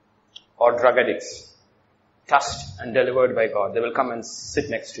or drug addicts, touched and delivered by God. They will come and sit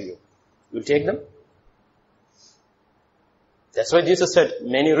next to you. You take them? That's why Jesus said,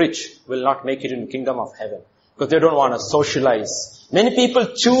 many rich will not make it in the kingdom of heaven. Because they don't want to socialize. Many people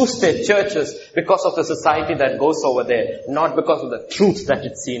choose their churches because of the society that goes over there, not because of the truth that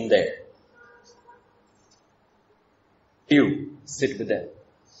is seen there. You sit with them.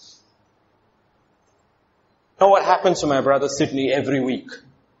 Know what happens to my brother Sidney every week?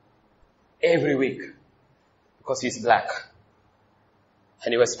 Every week. Because he's black.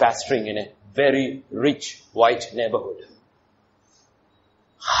 And he was pastoring in a very rich white neighborhood.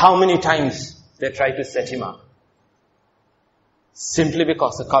 How many times they tried to set him up? Simply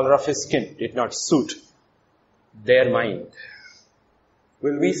because the color of his skin did not suit their mind.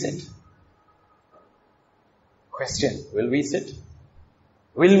 Will we sit? Question, will we sit?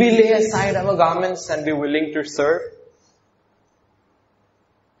 Will we lay aside our garments and be willing to serve?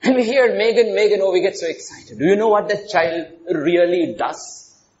 When we hear Megan, oh, we get so excited. Do you know what that child really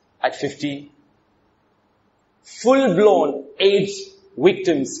does at 15? Full-blown AIDS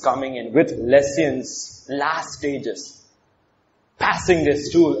victims coming in with lessons, last stages. Passing their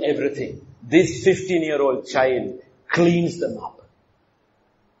stool, everything. This 15-year-old child cleans them up.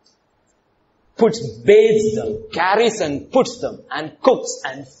 Bathes them, carries and puts them, and cooks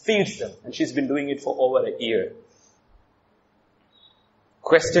and feeds them. And she's been doing it for over a year.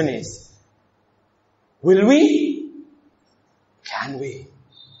 Question is, will we? Can we?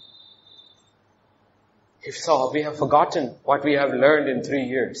 If so, we have forgotten what we have learned in 3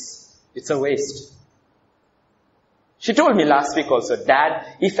 years. It's a waste. She told me last week also,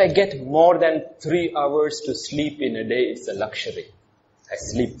 Dad, if I get more than 3 hours to sleep in a day, it's a luxury. I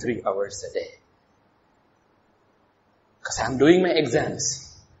sleep 3 hours a day. Because I'm doing my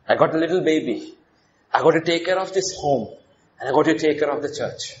exams. I got a little baby. I got to take care of this home. And I got to take care of the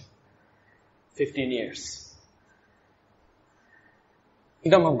church. 15 years. The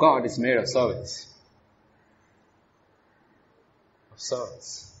kingdom of God is made of servants. Of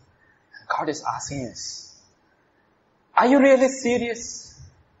servants. And God is asking us, are you really serious?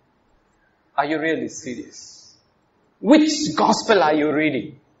 Are you really serious? Which gospel are you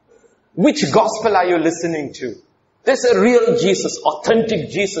reading? Which gospel are you listening to? There's a real Jesus, authentic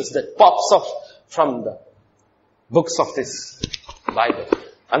Jesus that pops off from the books of this Bible.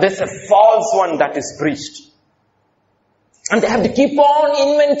 And there's a false one that is preached. And they have to keep on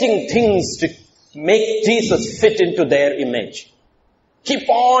inventing things to make Jesus fit into their image. Keep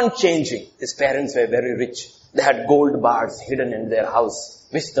on changing. His parents were very rich. They had gold bars hidden in their house,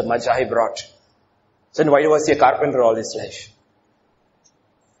 which the Magi brought. So why was he a carpenter all his life?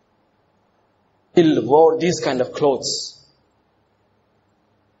 He wore these kind of clothes.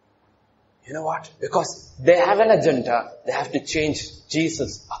 You know what? Because they have an agenda, they have to change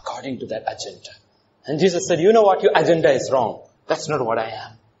Jesus according to that agenda. And Jesus said, you know what? Your agenda is wrong. That's not what I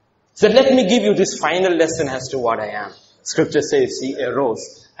am. He said, let me give you this final lesson as to what I am. Scripture says he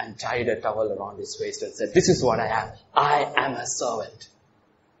arose and tied a towel around his waist and said, this is what I am. I am a servant.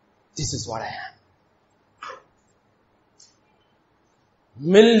 This is what I am.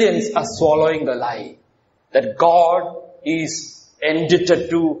 Millions are swallowing the lie that God is indebted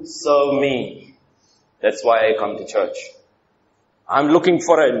to serve me. That's why I come to church. I'm looking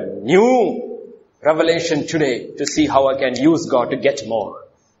for a new revelation today to see how I can use God to get more.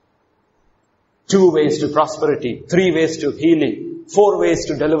 2 ways to prosperity, 3 ways to healing, 4 ways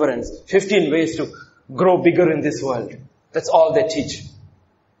to deliverance, 15 ways to grow bigger in this world. That's all they teach.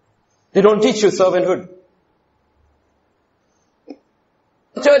 They don't teach you servanthood.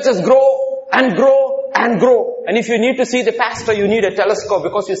 Churches grow and grow and grow. And if you need to see the pastor, you need a telescope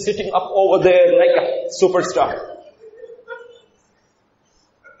because you're sitting up over there like a superstar.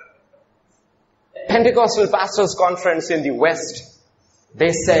 Pentecostal Pastors Conference in the West,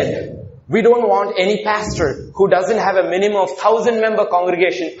 they said, We don't want any pastor who doesn't have a minimum of 1,000-member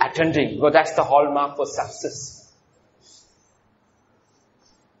congregation attending, because that's the hallmark for success.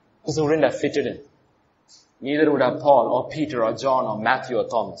 Because they wouldn't have fitted in. Neither would have Paul or Peter or John or Matthew or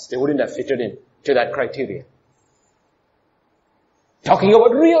Thomas. They wouldn't have fitted in to that criteria. Talking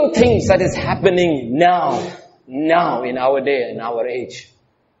about real things that is happening now in our day, in our age.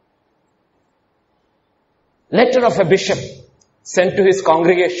 Letter of a bishop sent to his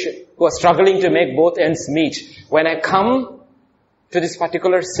congregation who are struggling to make both ends meet. When I come to this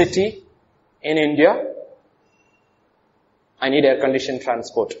particular city in India, I need air-conditioned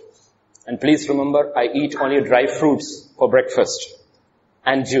transport. And please remember, I eat only dry fruits for breakfast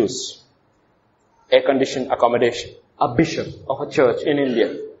and juice. Air-conditioned accommodation. A bishop of a church in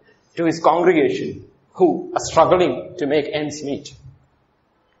India to his congregation who are struggling to make ends meet.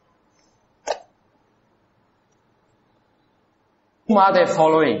 Whom are they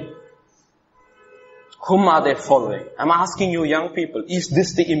following? Whom are they following? I'm asking you young people, is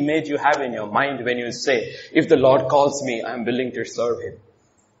this the image you have in your mind when you say, if the Lord calls me, I'm willing to serve Him?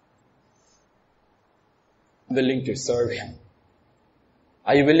 Willing to serve Him.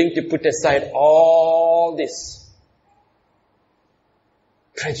 Are you willing to put aside all this?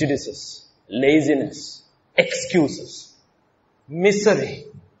 Prejudices, laziness, excuses, misery.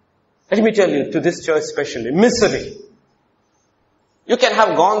 Let me tell you, to this church especially, misery. You can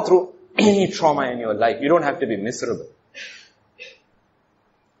have gone through any trauma in your life. You don't have to be miserable.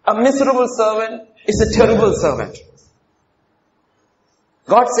 A miserable servant is a terrible servant.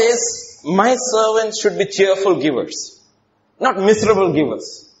 God says, my servants should be cheerful givers, not miserable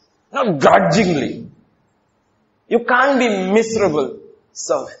givers, not grudgingly. You can't be miserable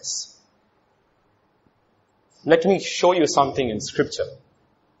servants. Let me show you something in scripture.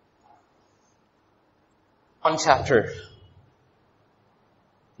 On chapter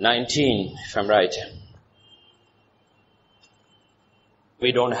 19, if I'm right.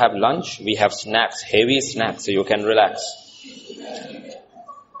 We don't have lunch, we have snacks, heavy snacks, so you can relax.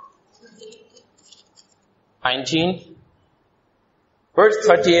 19, verse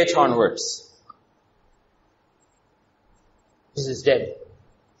 38 onwards. Jesus is dead.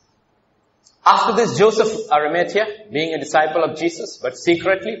 After this, Joseph Arimathea, being a disciple of Jesus, but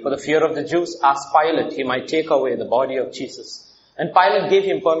secretly for the fear of the Jews, asked Pilate he might take away the body of Jesus. And Pilate gave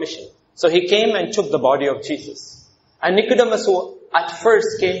him permission. So he came and took the body of Jesus. And Nicodemus, who at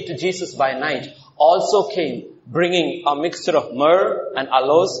first came to Jesus by night, also came, bringing a mixture of myrrh and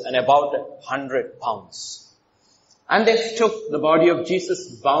aloes and about 100 pounds. And they took the body of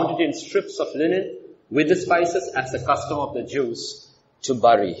Jesus, bound it in strips of linen with the spices as the custom of the Jews to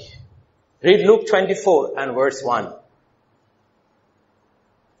bury. Read Luke 24 and verse 1.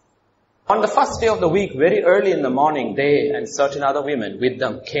 On the first day of the week, very early in the morning, they and certain other women with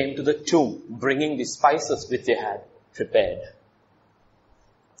them came to the tomb, bringing the spices which they had prepared.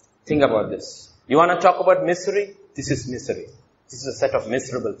 Think about this. You want to talk about misery? This is misery. This is a set of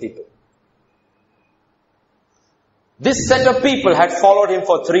miserable people. This set of people had followed him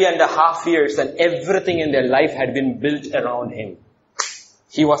for 3.5 years, and everything in their life had been built around him.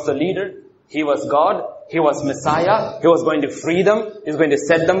 He was the leader. He was God. He was Messiah. He was going to free them. He was going to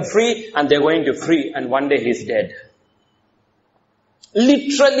set them free, and they're going to free, and one day he's dead.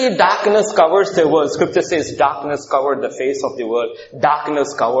 Literally, darkness covers their world. Scripture says darkness covered the face of the world.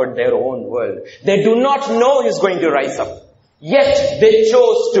 Darkness covered their own world. They do not know he's going to rise up. Yet, they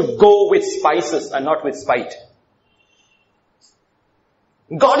chose to go with spices and not with spite.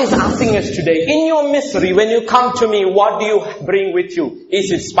 God is asking us today, in your misery, when you come to me, what do you bring with you? Is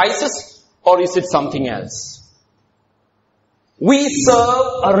it spices or is it something else? We serve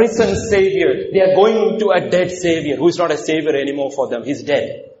a risen Savior. They are going to a dead Savior who is not a Savior anymore for them. He's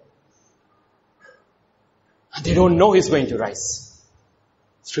dead. And they don't know He's going to rise.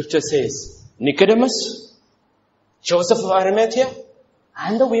 Scripture says, Nicodemus, Joseph of Arimathea,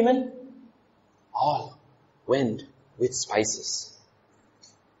 and the women all went with spices.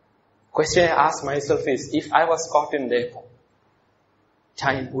 Question I ask myself is, if I was caught in their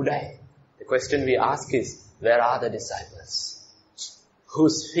time, would I? The question we ask is, where are the disciples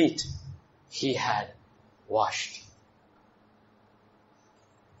whose feet He had washed?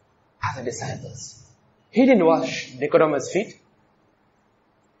 Are the disciples? He didn't wash Nicodemus' feet.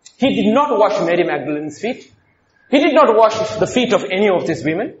 He did not wash Mary Magdalene's feet. He did not wash the feet of any of these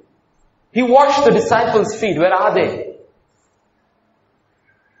women. He washed the disciples' feet. Where are they?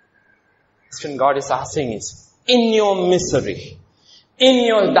 The question God is asking is, in your misery, in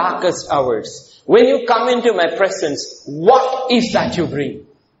your darkest hours, when you come into my presence, what is that you bring?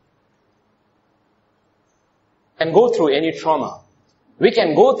 And go through any trauma. We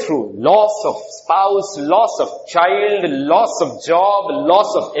can go through loss of spouse, loss of child, loss of job,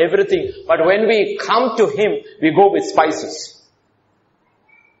 loss of everything. But when we come to Him, we go with spices.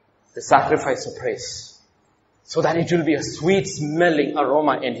 The sacrifice of praise. So that it will be a sweet smelling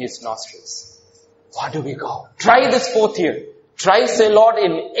aroma in His nostrils. Where do we go? Try this 4th year. Try, say, Lord,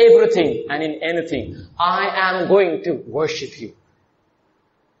 in everything and in anything, I am going to worship You.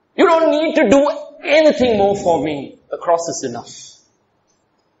 You don't need to do anything more for me. The cross is enough.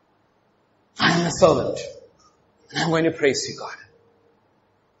 I am a servant. And I'm going to praise You, God.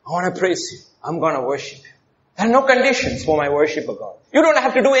 I want to praise You. I'm going to worship You. There are no conditions for my worship of God. You don't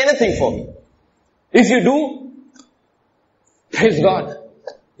have to do anything for me. If you do, praise God.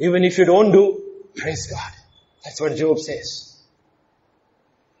 Even if you don't do, praise God. That's what Job says.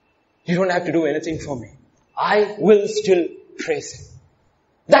 You don't have to do anything for me. I will still praise Him.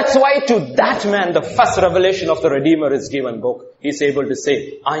 That's why to that man the first revelation of the Redeemer is given. He's able to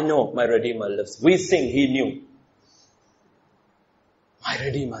say, I know my Redeemer lives. We sing, he knew. My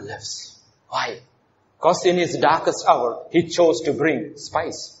Redeemer lives. Why? Because in his darkest hour, he chose to bring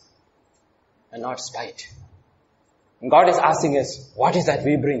spice and not spite. And God is asking us, what is that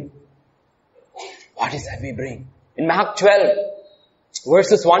we bring? What is that we bring? In Mark 12,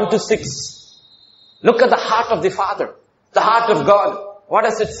 verses 1 to 6, look at the heart of the Father, the heart of God. What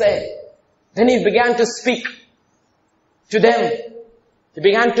does it say? Then He began to speak to them. He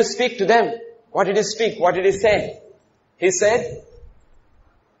began to speak to them. What did He speak? What did He say? He said,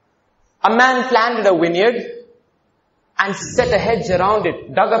 a man planted a vineyard and set a hedge around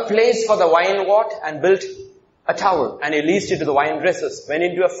it, dug a place for the vineward and built a tower. And he leased it to the vine dressers, went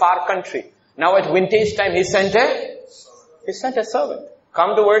into a far country. Now at vintage time, he sent a servant.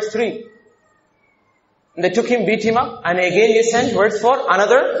 Come to verse 3. And they took him, beat him up, and again he sent, verse 4,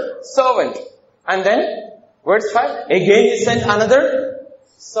 another servant. And then, verse 5, again he sent another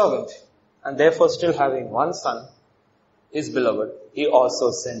servant. And therefore still having one son, his beloved, he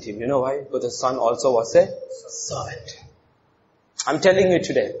also sent him. You know why? Because the son also was a servant. I'm telling you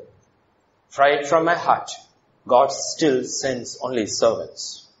today, right from my heart, God still sends only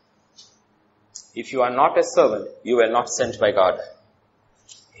servants. If you are not a servant, you were not sent by God.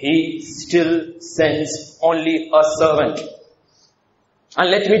 He still sends only a servant. And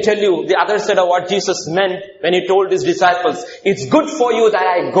let me tell you the other side of what Jesus meant when He told His disciples, it's good for you that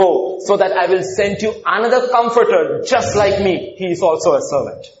I go, so that I will send you another comforter just like me. He is also a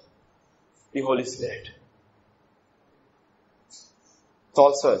servant. The Holy Spirit. It's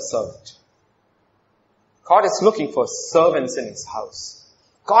also a servant. God is looking for servants in His house.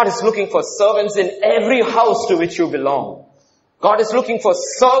 God is looking for servants in every house to which you belong. God is looking for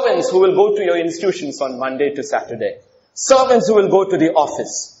servants who will go to your institutions on Monday to Saturday. Servants who will go to the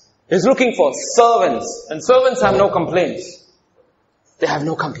office. He's looking for servants. And servants have no complaints. They have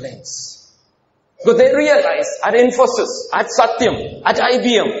no complaints. Because they realize at Infosys, at Satyam, at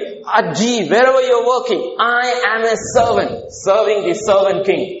IBM, at GE, wherever you're working, I am a servant, serving the servant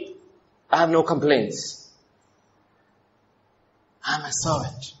king. I have no complaints. I'm a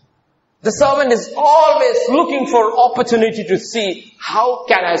servant. The servant is always looking for opportunity to see, how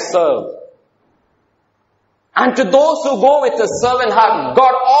can I serve? And to those who go with a servant heart,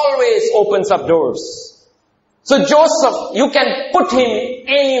 God always opens up doors. So Joseph, you can put him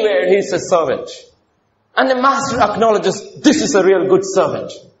anywhere, he's a servant. And the master acknowledges, this is a real good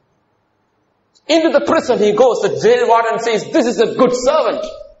servant. Into the prison he goes, the jail warden says, this is a good servant.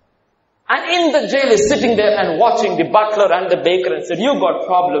 And in the jail is sitting there and watching the butler and the baker and said, you got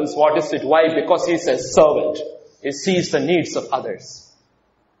problems, what is it? Why? Because he's a servant. He sees the needs of others.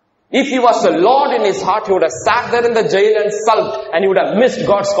 If he was a lord in his heart, he would have sat there in the jail and sulked, and he would have missed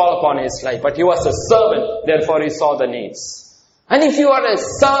God's call upon his life. But he was a servant, therefore he saw the needs. And if you are a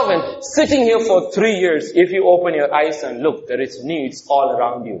servant sitting here for 3 years, if you open your eyes and look, there is needs all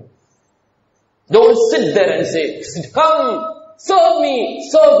around you. Don't sit there and say, come, serve me,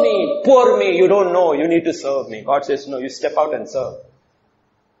 pour me. You don't know, you need to serve me. God says, no, you step out and serve.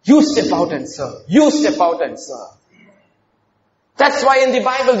 You step out and serve. You step out and serve. That's why in the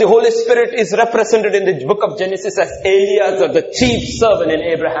Bible, the Holy Spirit is represented in the book of Genesis as Eliezer, the chief servant in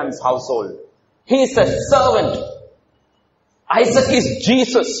Abraham's household. He is a servant. Isaac is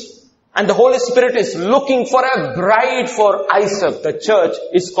Jesus. And the Holy Spirit is looking for a bride for Isaac. The church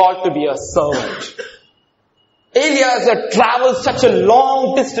is called to be a servant. Eliezer travels such a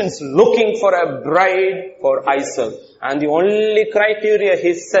long distance looking for a bride for Isaac. And the only criteria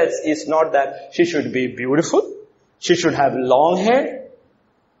he sets is not that she should be beautiful. She should have long hair.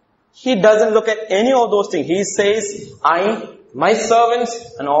 He doesn't look at any of those things. He says, my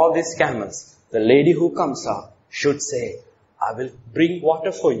servants and all these camels, the lady who comes up should say, I will bring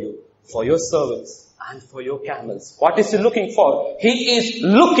water for you, for your servants, and for your camels. What is he looking for? He is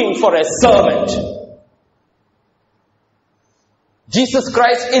looking for a servant. Jesus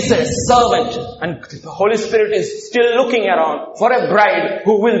Christ is a servant, and the Holy Spirit is still looking around for a bride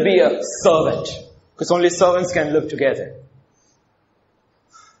who will be a servant. Because only servants can live together.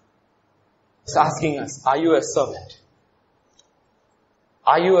 He's asking us, are you a servant?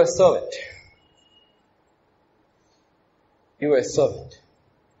 Are you a servant? You are a servant.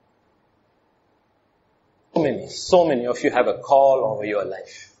 So many of you have a call over your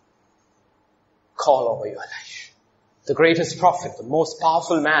life. Call over your life. The greatest prophet, the most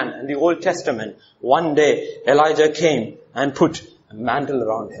powerful man in the Old Testament, one day Elijah came and put a mantle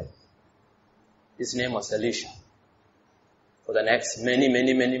around him. His name was Elisha. For the next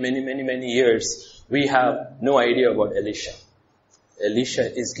many years, we have no idea about Elisha.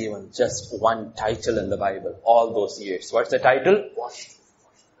 Elisha is given just one title in the Bible all those years. What's the title?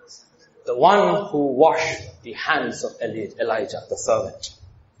 The one who washed the hands of Elijah, the servant.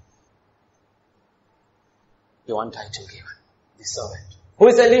 The one title given, the servant. Who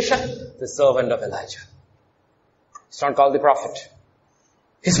is Elisha? The servant of Elijah. He's not called the prophet.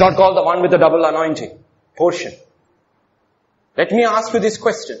 He's not called the one with the double anointing portion. Let me ask you this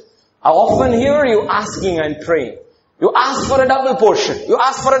question. I often hear you asking and praying. You ask for a double portion. You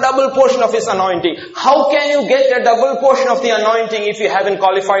ask for a double portion of His anointing. How can you get a double portion of the anointing if you haven't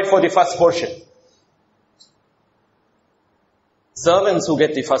qualified for the first portion? Servants who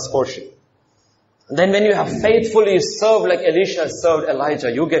get the first portion. And then when you have faithfully served like Elisha served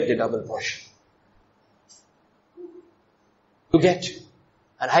Elijah, you get the double portion. You get,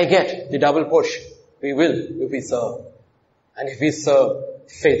 and I get the double portion. We will if we serve. And if we serve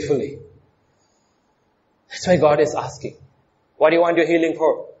faithfully. That's why God is asking, what do you want your healing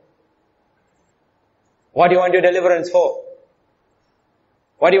for? What do you want your deliverance for?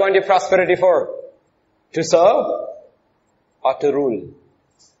 What do you want your prosperity for? To serve or to rule?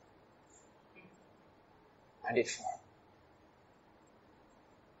 And it for.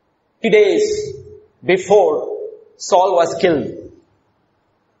 3 days before Saul was killed,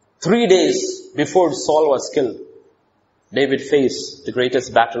 3 days before Saul was killed, David faced the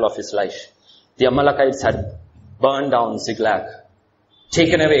greatest battle of his life. The Amalekites had burned down Ziklag,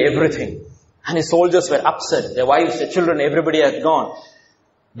 taken away everything. And his soldiers were upset. Their wives, their children, everybody had gone.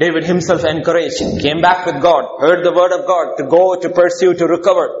 David himself encouraged, came back with God, heard the word of God to go, to pursue, to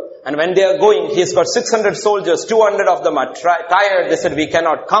recover. And when they are going, he's got 600 soldiers, 200 of them are tired. They said, we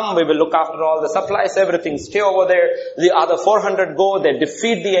cannot come, we will look after all the supplies, everything, stay over there. The other 400 go, they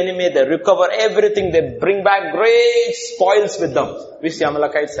defeat the enemy, they recover everything, they bring back great spoils with them, which the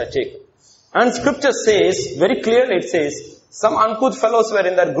Amalekites had taken. And scripture says, very clearly it says, some uncouth fellows were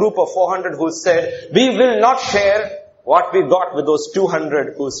in that group of 400 who said, we will not share what we got with those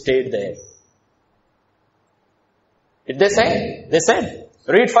 200 who stayed there. Did they say? They said.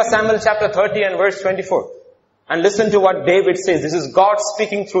 Read 1 Samuel chapter 30 and verse 24. And listen to what David says. This is God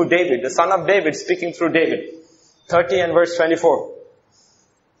speaking through David, the son of David speaking through David. 30 and verse 24.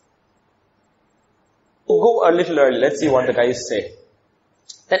 Go a little early. Let's see what the guys say.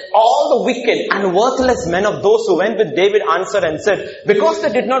 Then all the wicked and worthless men of those who went with David answered and said, because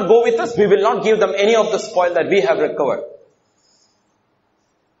they did not go with us, we will not give them any of the spoil that we have recovered.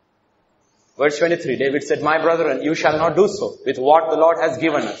 Verse 23, David said, my brethren, you shall not do so with what the Lord has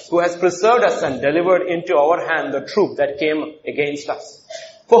given us, who has preserved us and delivered into our hand the troop that came against us.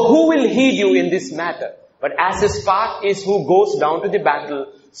 For who will heed you in this matter? But as his part is who goes down to the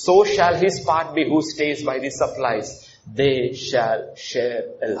battle, so shall his part be who stays by the supplies. They shall share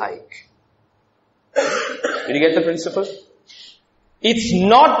alike. Did you get the principle? It's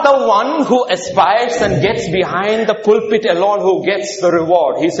not the one who aspires and gets behind the pulpit alone who gets the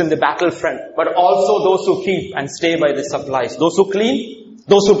reward. He's in the battlefront. But also those who keep and stay by the supplies. Those who clean,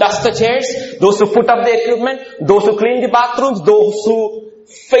 those who dust the chairs, those who put up the equipment, those who clean the bathrooms, those who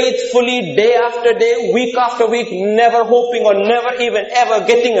faithfully day after day, week after week, never hoping or never even ever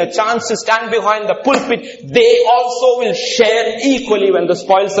getting a chance to stand behind the pulpit, they also will share equally when the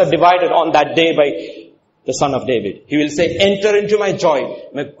spoils are divided on that day by the son of David. He will say, enter into my joy,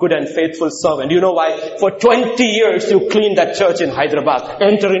 my good and faithful servant. You know why? For 20 years you cleaned that church in Hyderabad.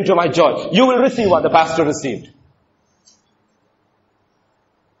 Enter into my joy. You will receive what the pastor received.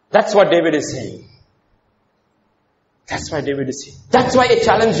 That's what David is saying. That's why David is saying. That's why I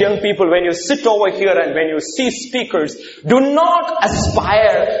challenge young people, when you sit over here and when you see speakers, do not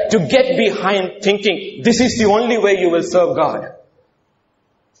aspire to get behind thinking, this is the only way you will serve God.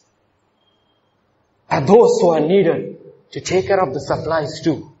 Are those who are needed to take care of the supplies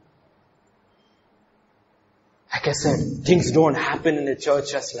too. Like I said, things don't happen in a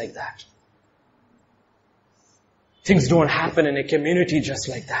church just like that. Things don't happen in a community just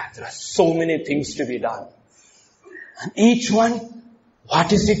like that. There are so many things to be done. And each one,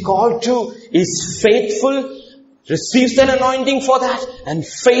 what is he called to, is faithful, receives an anointing for that, and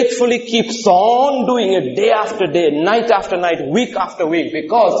faithfully keeps on doing it day after day, night after night, week after week,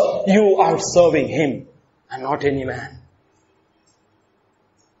 because you are serving him and not any man.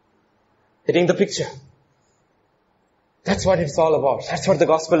 Getting the picture? That's what it's all about. That's what the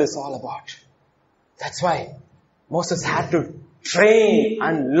gospel is all about. That's why Moses had to train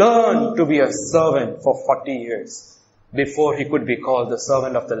and learn to be a servant for 40 years before he could be called the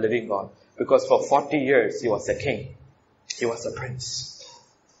servant of the living God. Because for 40 years he was a king. He was a prince.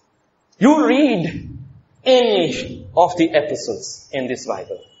 You read any of the epistles in this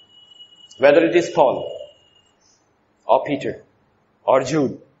Bible, whether it is Paul or Peter or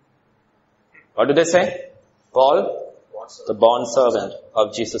Jude. What do they say? Paul, the bond servant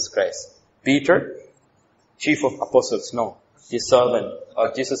of Jesus Christ. Peter, chief of apostles. No, the servant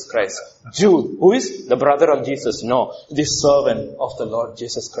of Jesus Christ. Jude, who is the brother of Jesus? No, the servant of the Lord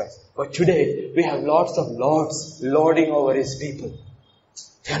Jesus Christ. But today, we have lots of lords lording over his people.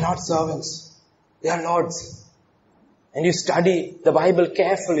 They are not servants. They are lords. And you study the Bible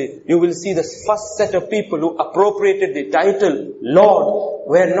carefully, you will see the first set of people who appropriated the title Lord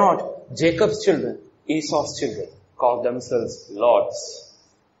were not Jacob's children, Esau's children, called themselves lords.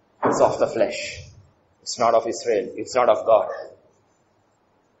 It's of the flesh. It's not of Israel. It's not of God.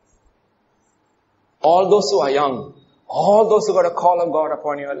 All those who are young, all those who got a call of God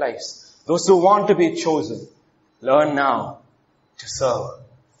upon your lives, those who want to be chosen, learn now to serve.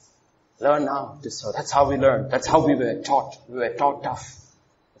 Learn now to serve. That's how we learn. That's how we were taught. We were taught tough.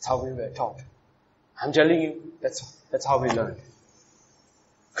 That's how we were taught. I'm telling you, that's how we learned.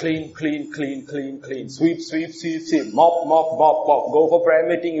 Clean, clean, clean, clean, clean. Sweep, sweep, sweep, sweep. Mop, mop, mop, mop. Go for prayer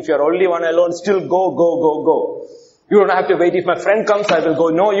meeting. If you're only one alone, still go, go, go, go. You don't have to wait. If my friend comes, I will go.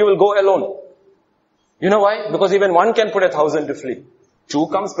 No, you will go alone. You know why? Because even one can put 1,000 to flee. Two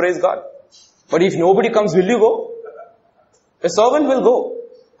comes, praise God. But if nobody comes, will you go? A servant will go.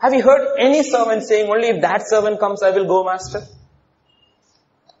 Have you heard any servant saying, only if that servant comes, I will go, master?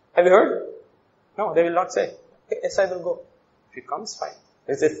 Have you heard? No, they will not say, yes, I will go. If he comes, fine.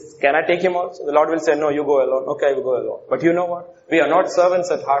 He says, can I take him also? The Lord will say, no, you go alone. Okay, I will go alone. But you know what? We are not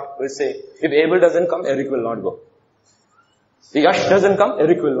servants at heart. We say, if Abel doesn't come, Eric will not go. If Yash doesn't come,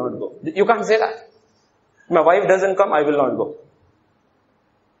 Eric will not go. You can't say that. If my wife doesn't come, I will not go.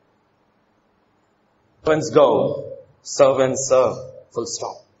 Servants go. Servants serve. Full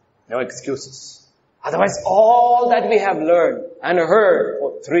stop. No excuses. Otherwise, all that we have learned and heard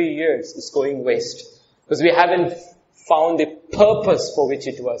for 3 years is going waste. Because we haven't found the purpose for which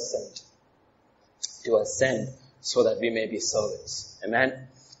it was sent. It was sent so that we may be servants. Amen.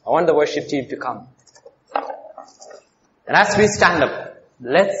 I want the worship team to come. And as we stand up,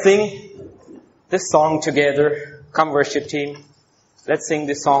 let's sing this song together. Come, worship team. Let's sing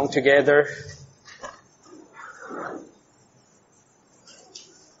this song together.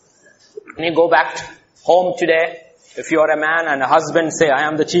 When you go back home today, if you are a man and a husband, say, I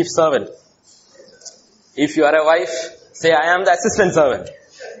am the chief servant. If you are a wife, say, I am the assistant servant.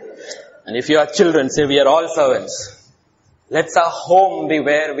 And if you are children, say, we are all servants. Let our home be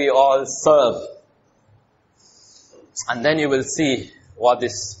where we all serve. And then you will see what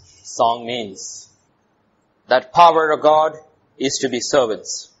this song means. That power of God is to be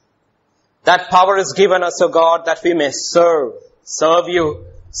servants. That power is given us, O God, that we may serve you,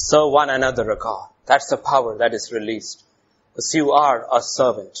 serve one another, O God. That's the power that is released. Because you are a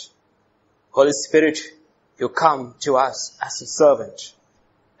servant. Holy Spirit, you come to us as a servant.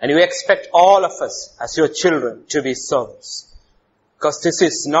 And you expect all of us as your children to be servants. Because this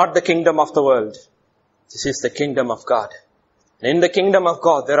is not the kingdom of the world. This is the kingdom of God. And in the kingdom of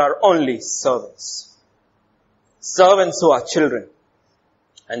God, there are only servants. Servants who are children.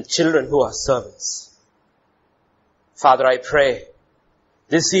 And children who are servants. Father, I pray,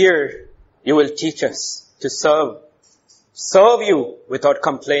 this year you will teach us to serve. Serve you without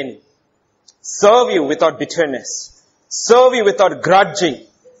complaining. Serve you without bitterness. Serve you without grudging.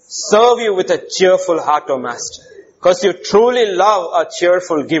 Serve you with a cheerful heart, O Master. Because you truly love a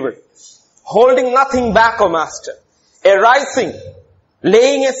cheerful giver. Holding nothing back, O Master. Arising,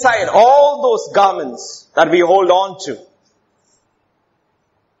 laying aside all those garments that we hold on to.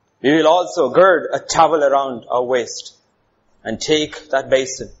 We will also gird a towel around our waist and take that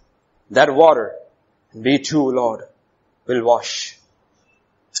basin, that water, and we too, Lord, will wash.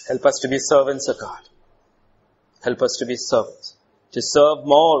 Help us to be servants of God. Help us to be servants. To serve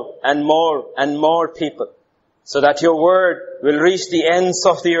more and more and more people. so that your word will reach the ends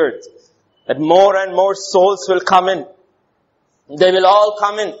of the earth, that more and more souls will come in. They will all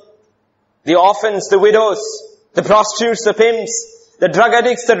come in. The orphans, the widows, the prostitutes, the pimps, the drug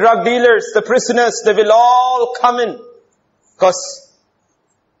addicts, the drug dealers, the prisoners, they will all come in. Because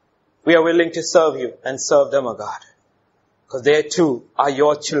we are willing to serve you and serve them, O God. Because they too are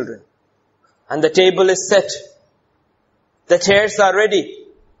your children. And the table is set. The chairs are ready.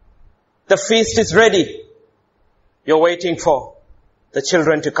 The feast is ready. You're waiting for the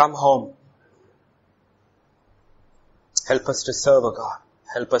children to come home. Help us to serve, O God.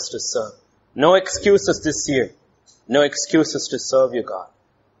 Help us to serve. No excuses this year. No excuses to serve you, God.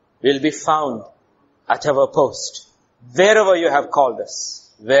 We'll be found at our post. Wherever you have called us.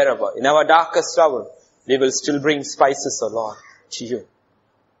 Wherever. In our darkest hour, we will still bring spices, O Lord, to you.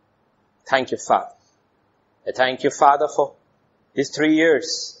 Thank you, Father. I thank you, Father, for these 3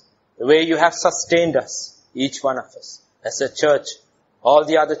 years. The way you have sustained us, each one of us, as a church, all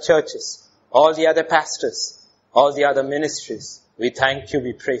the other churches, all the other pastors, all the other ministries. We thank you,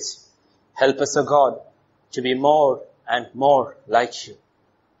 we praise you. Help us, O God, to be more and more like you.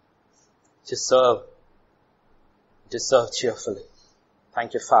 To serve cheerfully.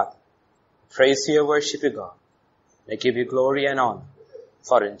 Thank you, Father. Praise you, worship you, God. I give you glory and honor.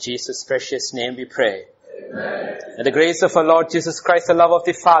 For in Jesus' precious name we pray. Amen. And the grace of our Lord Jesus Christ, the love of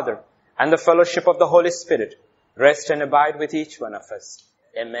the Father, and the fellowship of the Holy Spirit rest and abide with each one of us.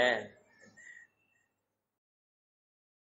 Amen.